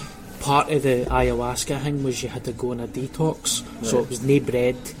this. Part of the ayahuasca thing was you had to go on a detox, so it was no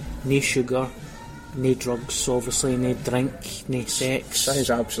bread, no sugar, no drugs, obviously, no drink, no sex. Sounds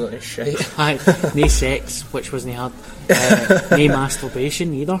absolutely shit. No sex, which wasn't hard. No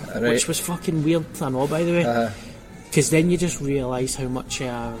masturbation either, which was fucking weird, I know, by the way. Because then you just realise how much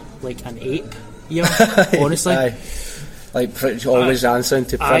like an ape you are, honestly. Like always answering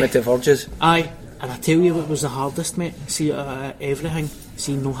to primitive urges. And I tell you what was the hardest, mate. See, everything.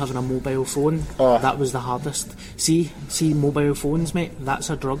 See, not having a mobile phone, that was the hardest. See, mobile phones, mate, that's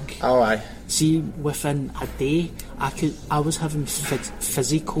a drug. See, within a day, I was having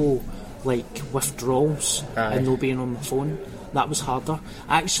physical, like, withdrawals and not being on my phone. That was harder.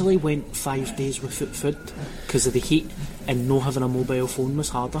 I actually went 5 days without food because of the heat, and not having a mobile phone was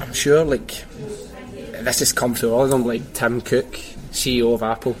harder. I'm sure, like, this has come through all of them, like Tim Cook, CEO of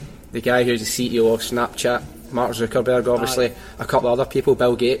Apple, the guy who's the CEO of Snapchat, Mark Zuckerberg, obviously, a couple of other people,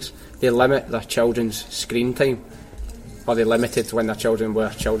 Bill Gates. They limit their children's screen time, or they limited when their children were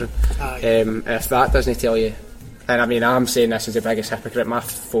children. If that doesn't tell you, and I mean, I'm saying this as the biggest hypocrite, my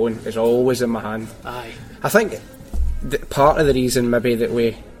phone is always in my hand. I think part of the reason maybe that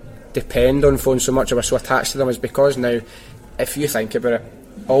we depend on phones so much, or we're so attached to them, is because now, if you think about it,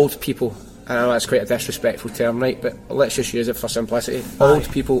 old people, I know that's quite a disrespectful term, right, but let's just use it for simplicity. Old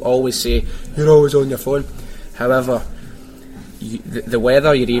people always say, you're always on your phone. However, the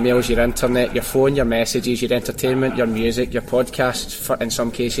weather, your emails, your internet, your phone, your messages, your entertainment, your music, your podcasts, in some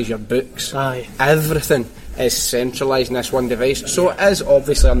cases your books, everything is centralised in this one device. So it is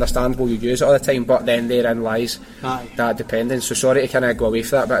obviously understandable you use it all the time, but then therein lies that dependence. So sorry to kind of go away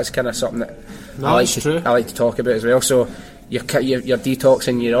from that, but it's kind of something that I like to talk about as well. So you're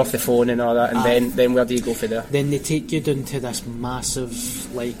detoxing, you're off the phone and all that, and then where do you go for there? Then they take you down to this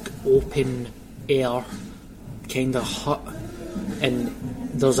massive, like, open air kind of hut, and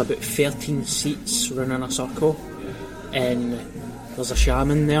there's about 13 seats running a circle, and there's a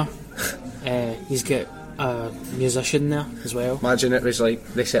shaman there. He's got a musician there as well. Imagine it was like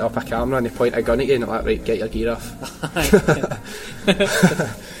they set up a camera and they point a gun at you and they're like, right, get your gear off.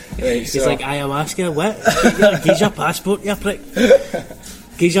 He's like, ayahuasca, what? Give your passport, you prick.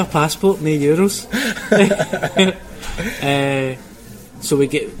 Give your passport, no euros. So we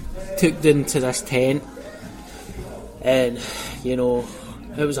get took into this tent, and you know,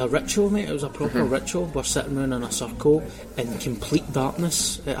 it was a ritual, mate. It was a proper ritual. We're sitting around in a circle in complete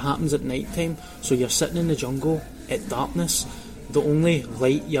darkness. It happens at night time, so you're sitting in the jungle at darkness. The only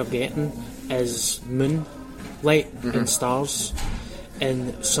light you're getting is moon light and stars,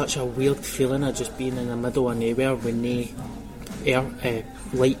 and such a weird feeling of just being in the middle of nowhere with no air,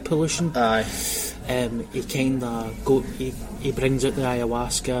 light pollution. He kind of he brings out the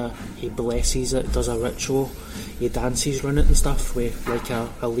ayahuasca, he blesses it, does a ritual, he dances around it and stuff with like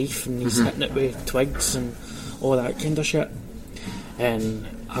a leaf, and he's hitting it with twigs and all that kind of shit. And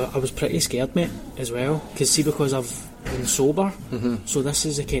I was pretty scared, mate, as well, because I've been sober, so this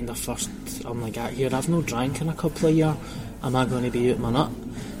is the kind of first I'm like, here, I've no drank in a couple of years, am I going to be out my nut?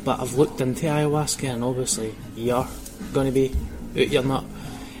 But I've looked into ayahuasca, and obviously you're going to be out your nut.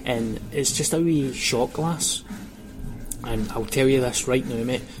 And it's just a wee shot glass, And I'll tell you this right now,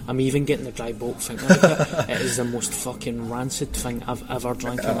 mate, I'm even getting the dry bulk thinking about it. It is the most fucking rancid thing I've ever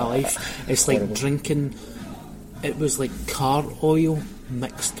drank in my life. It's like horrible. drinking, it was like car oil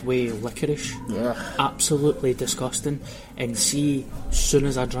mixed with licorice. Ugh. Absolutely disgusting. And see, as soon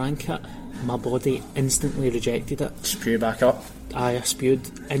as I drank it, my body instantly rejected it. Spew back up. I spewed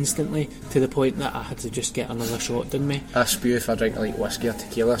instantly to the point that I had to just get another shot, didn't me? I spew if I drink like whiskey or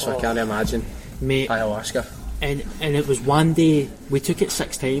tequila, so I can't imagine Mate, ayahuasca. and it was one day, we took it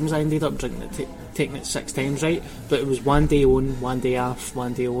 6 times, I ended up drinking it, taking it 6 times, right? But it was one day on, one day off,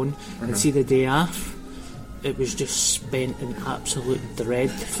 one day on. And see, the day off, it was just spent in absolute dread,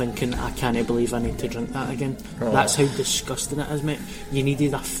 thinking, I can't believe I need to drink that again. That's how disgusting it is, mate. You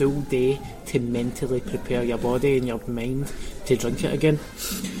needed a full day to mentally prepare your body and your mind to drink it again.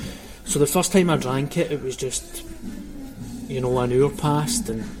 So the first time I drank it, it was just, an hour passed,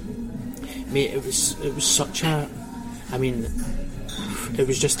 and mate, it was such a, it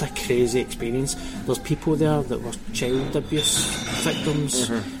was just a crazy experience. There's people there that were child abuse victims.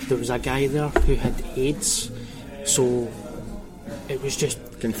 There was a guy there who had AIDS, so it was just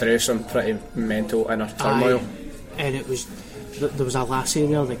Going through some pretty mental inner turmoil. and it was there was a lassie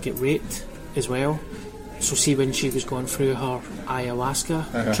there that got raped as well. So see, when she was going through her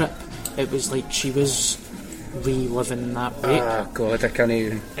ayahuasca trip, it was like she was reliving that rape. Oh God, I can't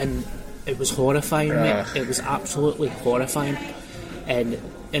even. And it was horrifying, mate. It was absolutely horrifying, and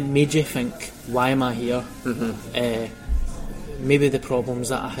it made you think, why am I here? Maybe the problems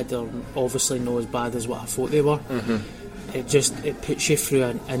that I had are obviously not as bad as what I thought they were. It puts you through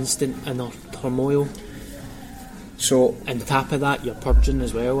an instant inner turmoil. So, And top of that, you're purging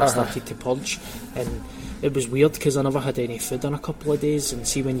as well. I started to purge, and it was weird because I never had any food in a couple of days. And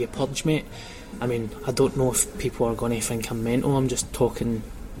see, when you purge, mate, I don't know if people are going to think I'm mental. I'm just talking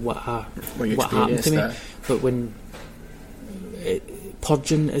what happened to me. But when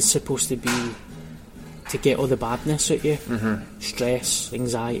purging is supposed to be to get all the badness out you, stress,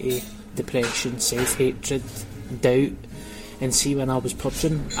 anxiety, depression, self-hatred, doubt. And see, when I was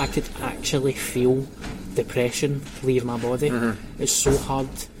purging, I could actually feel depression leave my body. It's so hard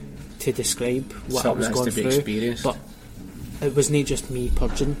to describe what I was going through, but it wasn't just me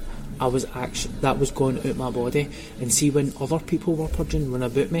purging. That was going out my body. And see, when other people were purging when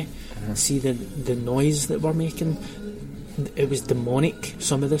about me, see the noise that we're making, it was demonic.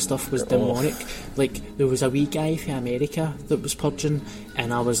 Some of the stuff was demonic. Like, there was a wee guy from America that was purging,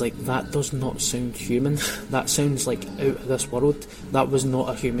 and I was like, that does not sound human. That sounds like out of this world. That was not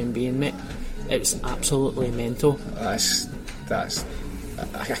a human being, mate. It's absolutely mental. that's.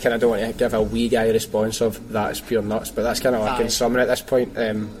 I kind of don't want to give a wee guy a response of that's pure nuts, but that's kind of like in summary at this point.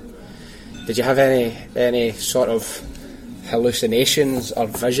 Did you have any sort of hallucinations or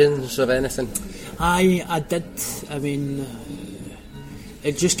visions of anything? I did.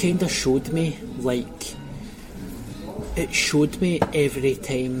 It just kind of showed me, it showed me every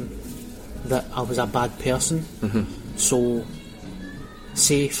time that I was a bad person. So,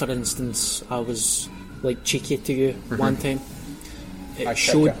 say for instance, I was like cheeky to you one time. It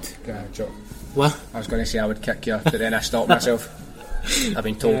showed. What? I was going to say I would kick you, but then I stopped myself. I've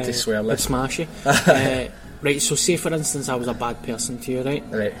been told to swear less. Smash you. Right, so say for instance I was a bad person to you, right?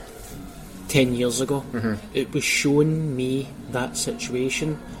 Right. 10 years ago. It was showing me that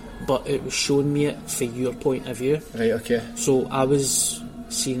situation, but it was showing me it from your point of view. Right, okay. So I was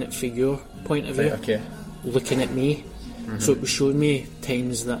seeing it from your point of view, Right, okay. looking at me. So it was showing me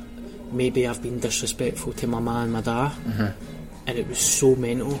times that maybe I've been disrespectful to my ma and my dad, and it was so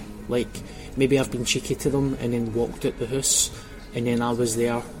mental. Like, maybe I've been cheeky to them and then walked out the house, and then I was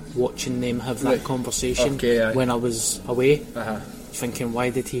there watching them have that conversation when I was away, thinking, why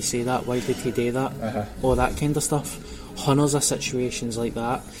did he say that, why did he do that, all that kind of stuff. Hundreds of situations like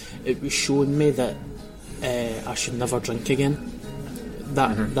that. It was showing me that I should never drink again.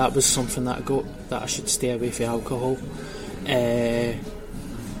 That was something that I got, that I should stay away from alcohol. I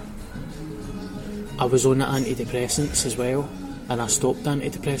was on antidepressants as well, and I stopped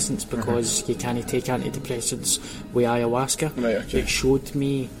antidepressants because you can't take antidepressants with ayahuasca. Right, okay. It showed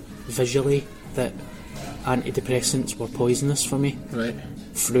me visually that antidepressants were poisonous for me. Right.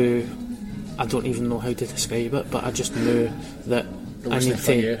 Through, I don't even know how to describe it, but I just knew that I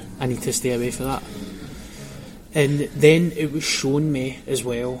need to stay away from that. And then it was showing me as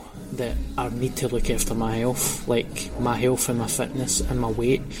well that I need to look after my health, like my health and my fitness and my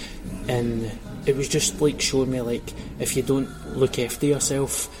weight. And it was just like showing me, like, if you don't look after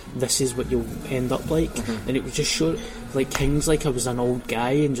yourself, this is what you'll end up like. And it was just show like things like I was an old guy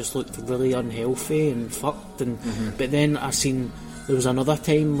and just looked really unhealthy and fucked. And but then I seen there was another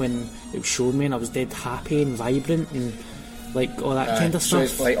time when it showed me and I was dead happy and vibrant, and like all that kind of so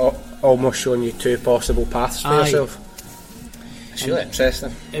stuff. it's like almost showing you two possible paths for yourself. It's really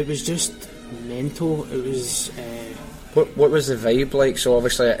interesting. It was just mental. It was. What was the vibe like? So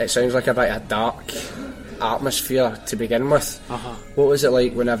obviously it sounds like a bit of a dark atmosphere to begin with. What was it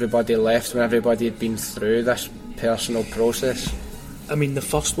like when everybody left, when everybody had been through this personal process? I mean, the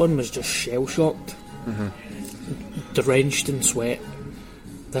first one was just shell-shocked, drenched in sweat.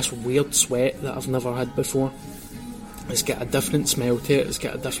 This weird sweat that I've never had before. It's got a different smell to it, it's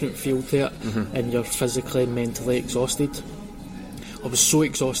got a different feel to it, and you're physically and mentally exhausted. I was so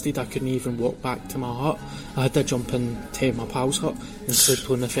exhausted I couldn't even walk back to my hut. I had to jump into my pal's hut and sleep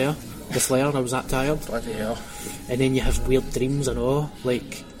on the flare. I was that tired. Bloody hell. And then you have weird dreams and all.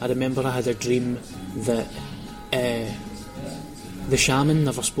 Like, I remember I had a dream that the shaman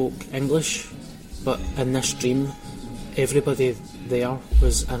never spoke English, but in this dream everybody there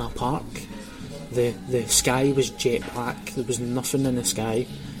was in a park. The sky was jet black, there was nothing in the sky,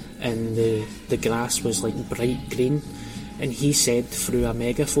 and the grass was like bright green. And he said through a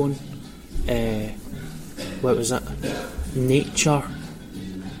megaphone, what was it? Nature,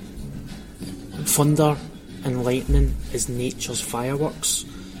 thunder and lightning is nature's fireworks.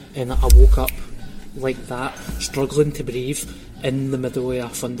 And I woke up like that, struggling to breathe in the middle of a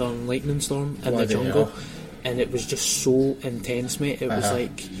thunder and lightning storm in the jungle. Hell. And it was just so intense, mate. It was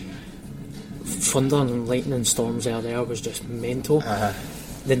like thunder and lightning storms out there was just mental.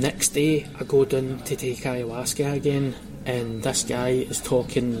 The next day I go down to take ayahuasca again, and this guy is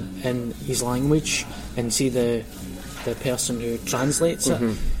talking in his language, and see the person who translates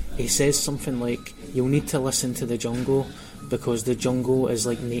it, he says something like, you'll need to listen to the jungle because the jungle is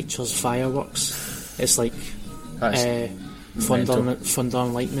like nature's fireworks. It's like thunder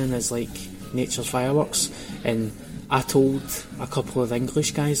and lightning is like nature's fireworks. And I told a couple of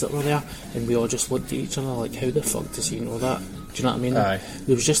English guys that were there, and we all just looked at each other like, how the fuck does he know that? Do you know what I mean? Aye.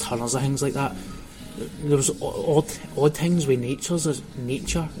 There was just hundreds of things like that. There was odd things with nature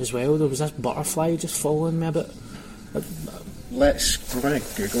as well. There was this butterfly just following me a bit. I'm going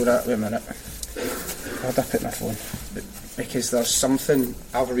to Google that. Wait a minute. Where'd I put my phone? Because there's something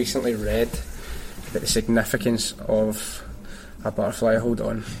I've recently read about the significance of a butterfly. Hold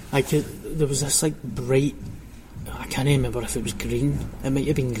on. There was this like bright, I can't remember if it was green. It might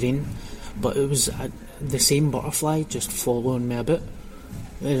have been green, but it was the same butterfly just following me a bit.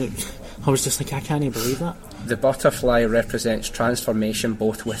 I was just like, I can't believe that. The butterfly represents transformation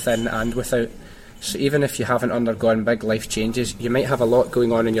both within and without. So even if you haven't undergone big life changes, you might have a lot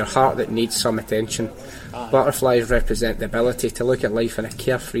going on in your heart that needs some attention. Butterflies represent the ability to look at life in a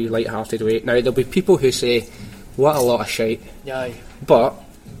carefree, light-hearted way. Now, there'll be people who say, what a lot of shite. Yeah. But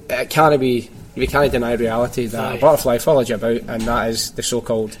it can't be, we can't deny reality that a butterfly follows you about, and that is the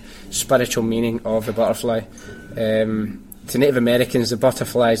so-called spiritual meaning of the butterfly. To Native Americans, the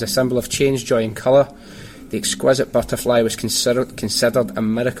butterfly is a symbol of change, joy and colour. The exquisite butterfly was considered a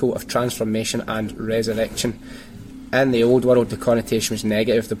miracle of transformation and resurrection. In the old world, the connotation was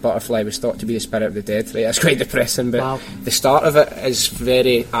negative. The butterfly was thought to be the spirit of the dead. Right, that's quite depressing, but the start of it is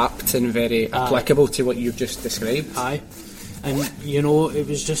very apt and very applicable to what you've just described. Aye, and you know, it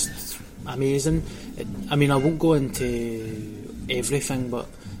was just amazing. I mean, I won't go into everything, but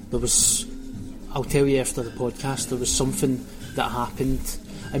there was, I'll tell you after the podcast, there was something that happened.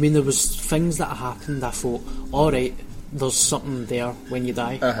 I mean, there was things that happened, I thought, alright, there's something there when you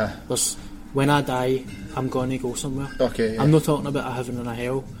die. When I die, I'm going to go somewhere. Okay, yeah. I'm not talking about a heaven and a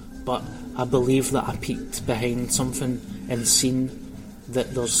hell, but I believe that I peeked behind something and seen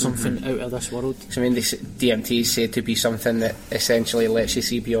that there's something out of this world. So I mean, DMT is said to be something that essentially lets you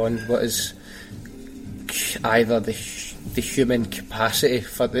see beyond what is either the human capacity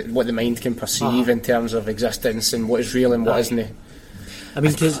for what the mind can perceive in terms of existence and what is real and what isn't. I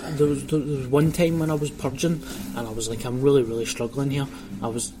mean, because there was one time when I was purging and I was like, I'm really, really struggling here. I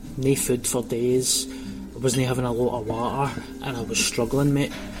was no food for days, I wasn't having a lot of water, and I was struggling,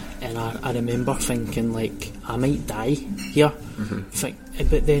 mate. And I remember thinking, like, I might die here.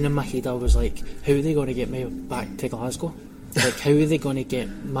 But then in my head I was like, how are they going to get me back to Glasgow? Like, how are they going to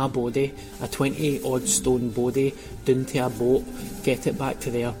get my body, a 20 odd stone body, down to a boat, get it back to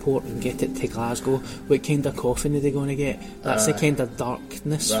the airport and get it to Glasgow? What kind of coffin are they going to get? That's the kind of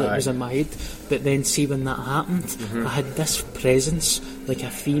darkness that was in my head. But then see, when that happened, I had this presence, like a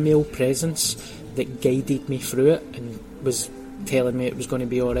female presence, that guided me through it and was telling me it was going to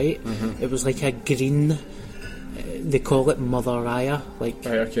be alright. It was like a green, they call it Mother Raya, like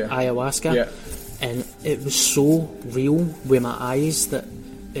ayahuasca. And it was so real with my eyes that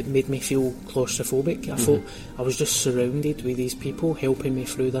it made me feel claustrophobic. I thought I was just surrounded with these people helping me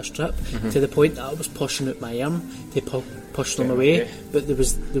through this trip, to the point that I was pushing out my arm to push them away, but there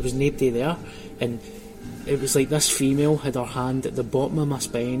was nobody there, and it was like this female had her hand at the bottom of my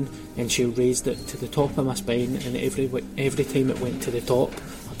spine and she raised it to the top of my spine, and every time it went to the top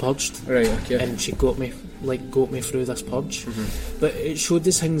I purged, right, okay. And she got me through this purge. But it showed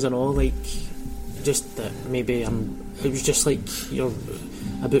us things and all, like just that maybe it was just like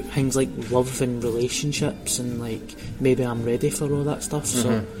about things like love and relationships, and like maybe I'm ready for all that stuff.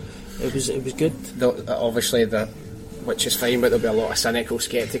 So it was good. Obviously which is fine, but there'll be a lot of cynical,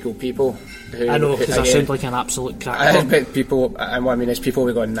 sceptical people who, I know, because I sound like an absolute crackpot. But people, and what I mean is people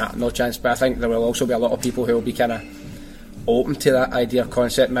will go, nah, no chance. But I think there will also be a lot of people who will be kind of open to that idea,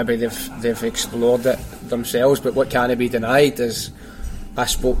 concept. Maybe they've explored it themselves, but what can't be denied is I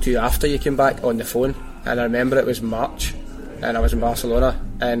spoke to you after you came back on the phone, and I remember it was March and I was in Barcelona,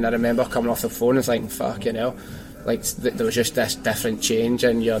 and I remember coming off the phone and thinking, fucking hell, like there was just this different change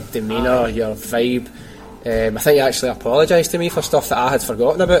in your demeanour, your vibe. I think you actually apologised to me for stuff that I had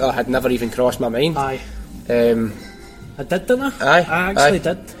forgotten about or had never even crossed my mind. I did, didn't I? I actually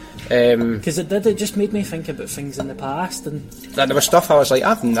did. Because it just made me think about things in the past, and there was stuff I was like,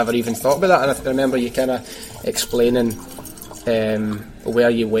 I've never even thought about that. And I remember you kind of explaining where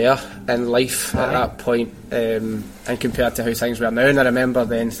you were in life at that point, and compared to how things were now. And I remember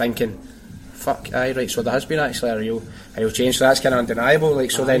then thinking, fuck, right, so there has been actually a real change. So that's kind of undeniable. Like,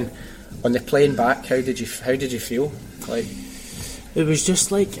 so then on the plane back, how did you feel? Like, it was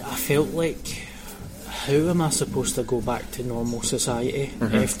just like, I felt like, how am I supposed to go back to normal society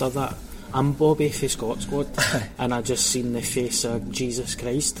after that? I'm Bobby for Scott Squad, and I just seen the face of Jesus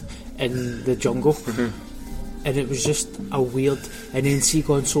Christ in the jungle, and it was just a weird. And then see,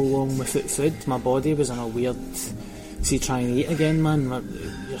 going so long without food, my body was in a weird. See, trying to eat again, man,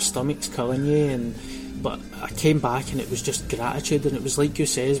 your stomach's killing you, but I came back and it was just gratitude, and it was like you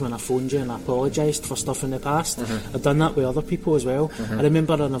says when I phoned you and I apologised for stuff in the past. I'd done that with other people as well. I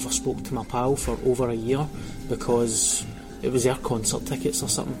remember I never spoke to my pal for over a year because it was their concert tickets or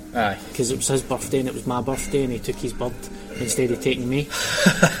something. Because it was his birthday and it was my birthday, and he took his bird instead of taking me.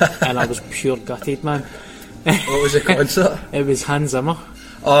 And I was pure gutted, man. What was the concert? It was Hans Zimmer.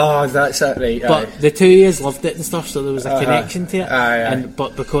 Oh, that's it, right. But the two of us loved it and stuff, so there was a connection to it.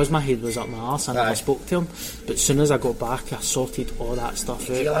 But because my head was up my arse, I never spoke to him. But as soon as I got back, I sorted all that stuff out.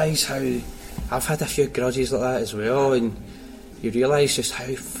 You realise how I've had a few grudges like that as well, and you realise just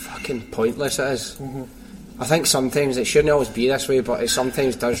how fucking pointless it is. I think sometimes it shouldn't always be this way, but it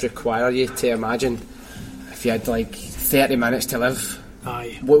sometimes does require you to imagine if you had like 30 minutes to live.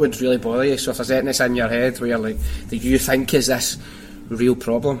 What would really bother you? So if there's anything in your head where you're like, that you think is this real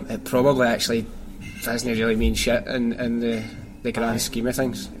problem, it probably actually doesn't really mean shit in the grand scheme of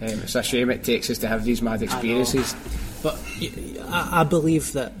things. It's a shame it takes us to have these mad experiences. But I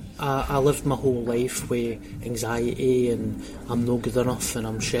believe that I lived my whole life with anxiety and I'm no good enough and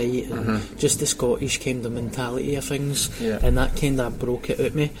I'm shite and just the Scottish kind of mentality of things, and that kind of broke it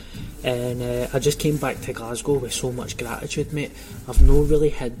out me. And I just came back to Glasgow with so much gratitude, mate. I've not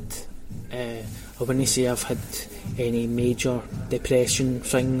really had I wouldn't say I've had any major depression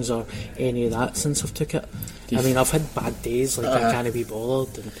things or any of that since I've took it. I mean, I've had bad days, like I can't be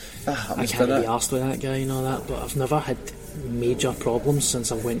bothered and I can't be arsed with that guy and all that, but I've never had major problems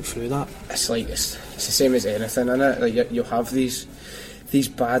since I went through that. It's like it's the same as anything, innit? Like you'll have these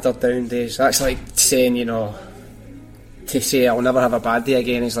bad or down days. That's like saying, you know, to say I'll never have a bad day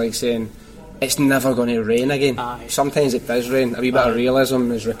again is like saying it's never going to rain again. Sometimes it does rain. A wee bit of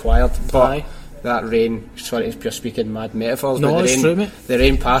realism is required, but that rain, sorry it's pure speaking mad metaphors, no, but it's true, mate. The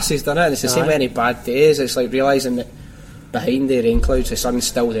rain passes, doesn't it? And it's the same with any bad days. It's like realising that behind the rain clouds the sun's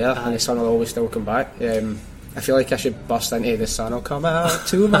still there and the sun will always still come back. I feel like I should burst into the sun will come out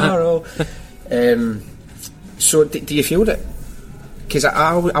tomorrow. So do you feel that, because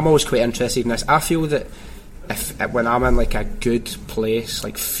I'm always quite interested in this, I feel that when I'm in like a good place,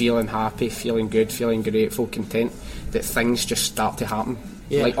 like feeling happy, feeling good, feeling grateful, content, that things just start to happen,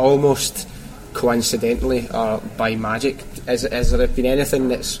 like almost coincidentally or by magic. Has there been anything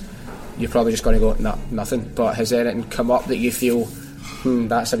that's you're probably just going to go, nah, nothing, but has anything come up that you feel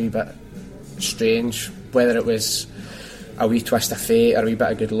that's a wee bit strange, whether it was a wee twist of fate or a wee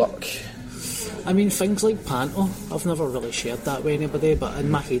bit of good luck? I mean, things like Panto, I've never really shared that with anybody, but in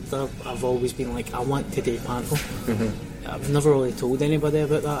my head I've always been like, I want to do Panto. I've never really told anybody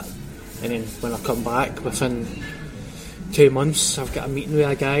about that, and then when I come back within 2 months I've got a meeting with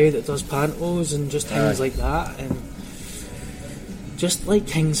a guy that does Pantos and just things like that, and just like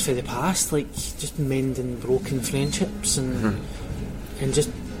things for the past, like just mending broken friendships, and And just,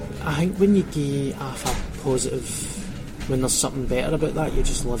 I think when you give off a positive, when there's something better about that, you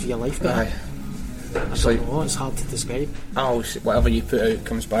just live your life better. Aye. I don't know, it's hard to describe. Whatever you put out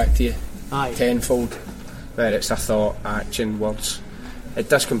comes back to you. Aye. Tenfold. Whether it's a thought, action, words, it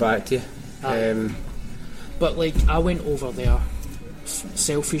does come back to you. But like, I went over there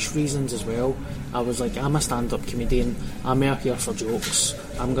selfish reasons as well. I was like, I'm a stand-up comedian, I'm out here for jokes,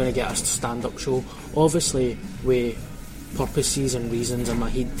 I'm going to get a stand-up show, obviously with purposes and reasons in my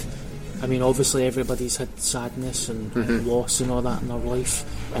head. I mean, obviously everybody's had sadness and loss and all that in their life,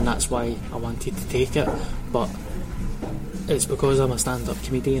 and that's why I wanted to take it, but it's because I'm a stand-up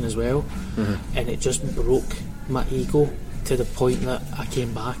comedian as well, and it just broke my ego to the point that I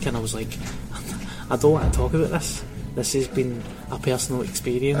came back and I was like, I don't want to talk about this. This has been a personal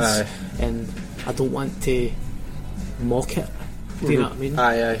experience, and I don't want to mock it. Do you know what I mean?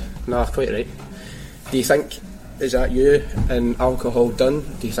 Aye. No, quite right. Do you think, is that you and alcohol done?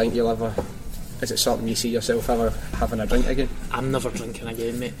 Do you think you'll ever, is it something you see yourself ever having a drink again? I'm never drinking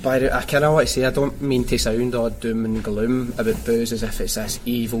again, mate. But I kind of want to say, I don't mean to sound all doom and gloom about booze as if it's this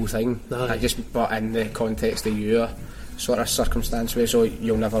evil thing. But in the context of your sort of circumstance, where so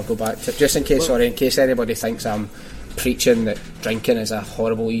you'll never go back to, just in case, in case anybody thinks I'm preaching that drinking is a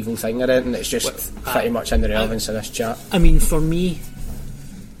horrible evil thing or anything, it's just pretty much in the relevance of this chat. I mean, for me,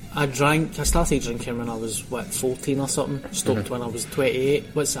 I started drinking when I was 14 or something, stopped when I was 28.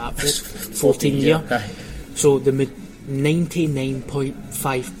 What's that for? 14 year. So the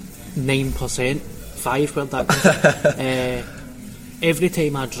 99.59%, 5, where'd that come from? Every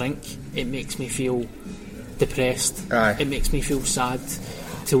time I drink, it makes me feel depressed. It makes me feel sad.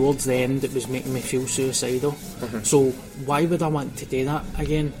 Towards the end, it was making me feel suicidal. So why would I want to do that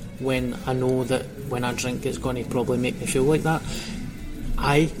again when I know that when I drink it's going to probably make me feel like that?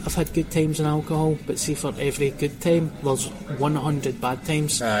 I've had good times in alcohol, but see, for every good time there's 100 bad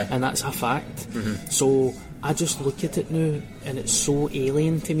times, and that's a fact. So I just look at it now and it's so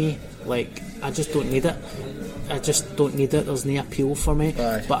alien to me. Like, I just don't need it. There's no appeal for me.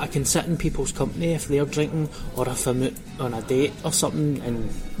 But I can sit in people's company if they're drinking, or if I'm out on a date or something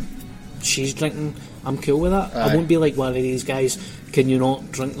and she's drinking, I'm cool with that. I won't be like one of these guys, can you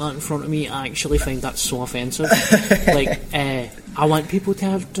not drink that in front of me? I actually find that so offensive. I want people to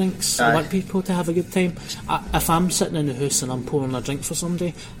have drinks. I want people to have a good time. If I'm sitting in the house and I'm pouring a drink for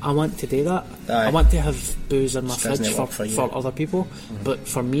somebody, I want to do that. I want to have booze in my fridge for other people. But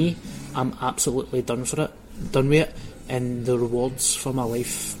for me, I'm absolutely done with it, and the rewards for my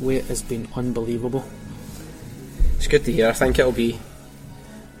life with it has been unbelievable. It's good to hear. I think it'll be,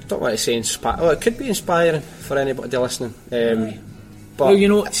 I don't want to say it could be inspiring for anybody listening. But well, you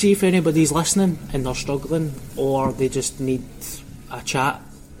know, see if anybody's listening and they're struggling or they just need a chat,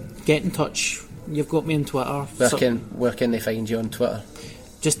 get in touch. You've got me on Twitter. Where can they find you on Twitter?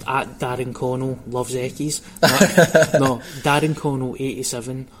 Just at Darren Connell loves Eckies. No, Darren Connell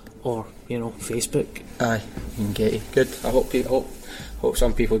 87, or Facebook. Aye, you can get it. Good. I hope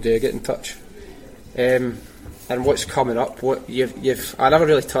some people do get in touch. And what's coming up? What I never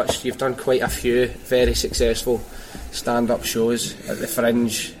really touched. You've done quite a few very successful stand-up shows at the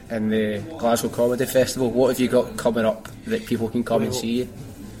Fringe and the Glasgow Comedy Festival. What have you got coming up that people can come and see you?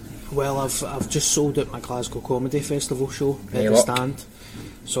 Well, I've just sold out my Glasgow Comedy Festival show at the stand,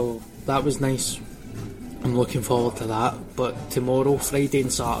 so that was nice. I'm looking forward to that. But tomorrow, Friday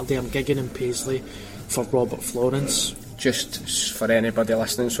and Saturday, I'm gigging in Paisley for Robert Florence. Just for anybody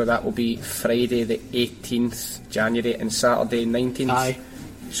listening, so that will be Friday the 18th January and Saturday 19th. Aye.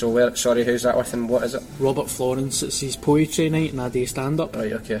 So who's that with and what is it? Robert Florence. It's his poetry night and a day stand-up.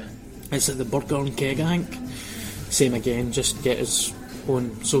 Right, okay. It's at the Burger and Keg, I think. Same again, just get his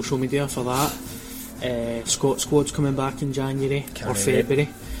own social media for that. Scott Squad's coming back in January or February.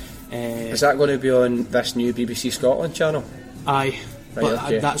 Is that going to be on this new BBC Scotland channel? Aye, right, but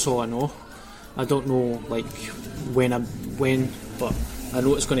okay. That's all I know. I don't know when, but I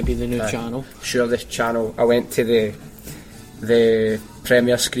know it's going to be the new channel. Sure, this channel. I went to the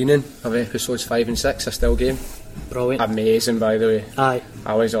premiere screening of episodes 5 and 6 of Still Game. Brilliant. Amazing, by the way. Aye.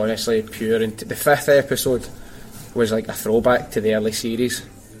 I was honestly pure into the 5th episode. Was like a throwback to the early series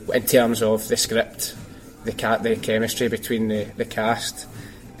in terms of the script, the chemistry between the cast,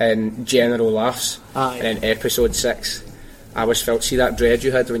 and general laughs. Aye. And in episode 6, I was felt. See that dread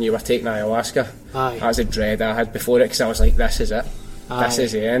you had when you were taking ayahuasca? Aye. That was the dread I had before it, because I was like, this is it. Aye. This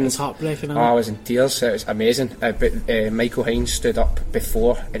is the end. It's heartbreaking. I was in tears. It was amazing. But Michael Hines stood up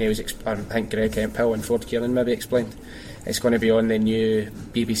before, and he was. I think Greg Hemphill and Ford Kieran maybe explained. It's going to be on the new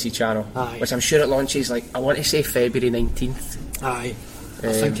BBC channel, Aye. which I'm sure it launches, like, I want to say February 19th. Aye.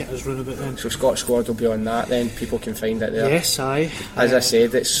 I think it is round about then. So Scott Squad will be on that then, people can find it there. Yes, aye. As I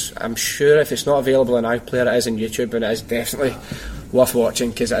said, I'm sure if it's not available on iPlayer, it is on YouTube, and it is definitely worth watching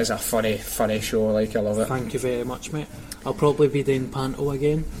because it is a funny show. Like, I love it. Thank you very much, mate. I'll probably be doing Panto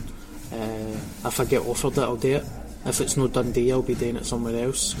again. If I get offered it, I'll do it. If it's no Dundee, I'll be doing it somewhere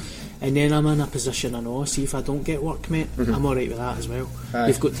else. And then I'm in a position, I know, see if I don't get work, mate, I'm alright with that as well. Aye.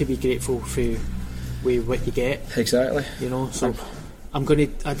 You've got to be grateful for what you get. Exactly. You know, so I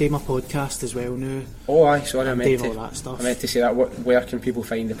do my podcast as well now. Oh aye, sorry, I meant all that stuff. I meant to say that. Where can people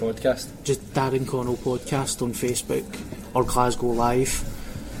find the podcast? Just Darren Connell Podcast on Facebook or Glasgow Live.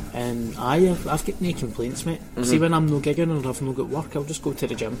 And I've got no complaints, mate. See, when I'm no gigging or I've no got work, I'll just go to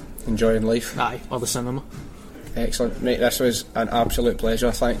the gym. Enjoying life. Aye, or the cinema. Excellent, mate. This was an absolute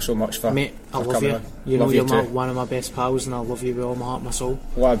pleasure. Thanks so much for mate. I love you. You know you're one of my best pals, and I love you with all my heart and my soul.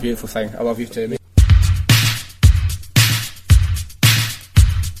 What a beautiful thing. I love you too, mate.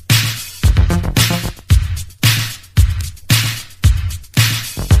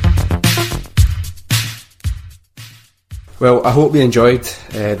 Well, I hope you enjoyed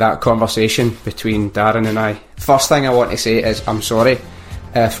that conversation between Darren and I. First thing I want to say is I'm sorry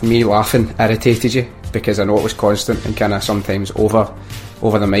if me laughing irritated you, because I know it was constant and kind of sometimes over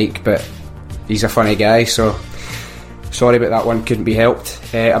the mic, but he's a funny guy, so sorry about that one, couldn't be helped.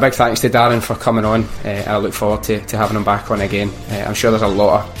 A big thanks to Darren for coming on, and I look forward to having him back on again. I'm sure there's a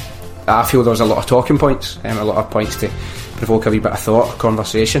lot of talking points and a lot of points to provoke a wee bit of thought or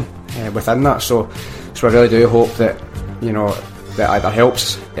conversation within that, so I really do hope that, you know, that either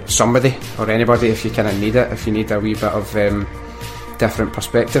helps somebody or anybody if you kind of need it, if you need a wee bit of different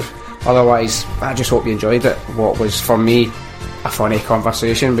perspective. Otherwise, I just hope you enjoyed it. What was for me a funny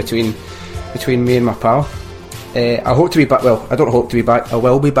conversation between me and my pal. I hope to be back. Well, I don't hope to be back. I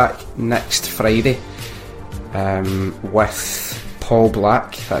will be back next Friday with Paul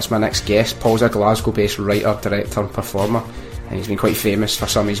Black. That's my next guest. Paul's a Glasgow-based writer, director, and performer, and he's been quite famous for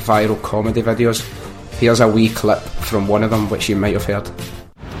some of his viral comedy videos. Here's a wee clip from one of them, which you might have heard.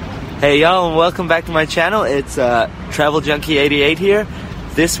 Hey y'all, and welcome back to my channel. It's Travel Junkie 88 here.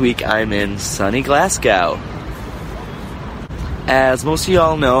 This week I'm in sunny Glasgow. As most of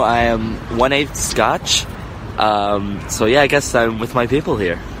y'all know, I am 1/8 Scotch. So yeah, I guess I'm with my people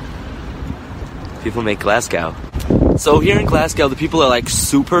here. People make Glasgow. So here in Glasgow, the people are like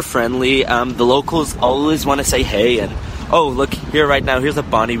super friendly. The locals always want to say hey, and oh look here right now, here's a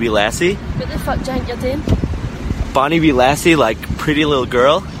Bonnie Wee Lassie. What the fuck do you think you're doing? Bonnie Wee Lassie, like pretty little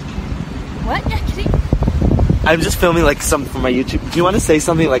girl. What? You creep? I'm just filming like something for my YouTube. Do you want to say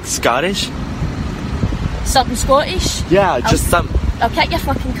something like Scottish? Something Scottish? Yeah, just something. I'll kick your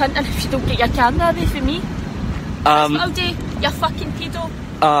fucking cunt in if you don't get your camera away from me. That's what I'll do, you fucking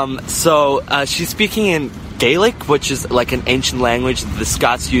pedo. So she's speaking in Gaelic, which is like an ancient language that the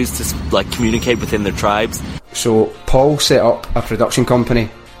Scots use to like communicate within their tribes. So Paul set up a production company,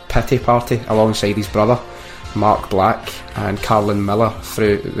 Pity Party, alongside his brother Mark Black and Carlin Miller.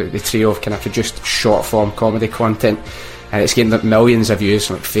 Through the trio have kind of produced short form comedy content, and it's gained millions of views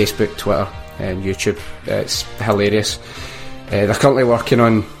on like Facebook, Twitter and YouTube. It's hilarious. They're currently working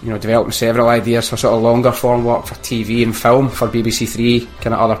on, developing several ideas for sort of longer form work for TV and film for BBC Three,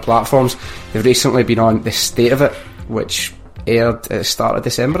 kind of other platforms. They've recently been on The State of It, which aired at the start of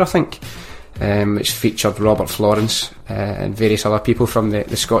December, I think, which featured Robert Florence and various other people from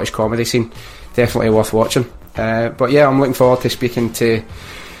the Scottish comedy scene. Definitely worth watching. But yeah, I'm looking forward to speaking to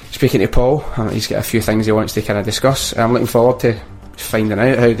Paul. He's got a few things he wants to kind of discuss. I'm looking forward to finding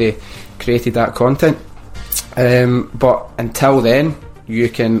out how they created that content. But until then, you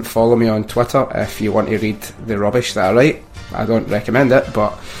can follow me on Twitter if you want to read the rubbish that I write. I don't recommend it,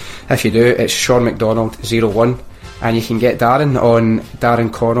 but if you do, it's Sean McDonald01, and you can get Darren on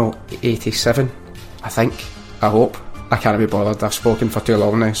Darren Connell 87, I think. I hope. I can't be bothered. I've spoken for too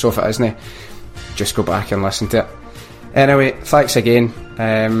long now, so if it isn't, just go back and listen to it. Anyway, thanks again.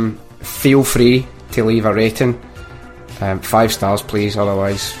 Feel free to leave a rating. 5 stars please,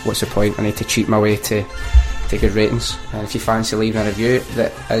 otherwise what's the point? I need to cheat my way to good ratings. And if you fancy leaving a review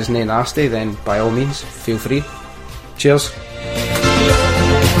that isn't nasty, then by all means feel free. Cheers.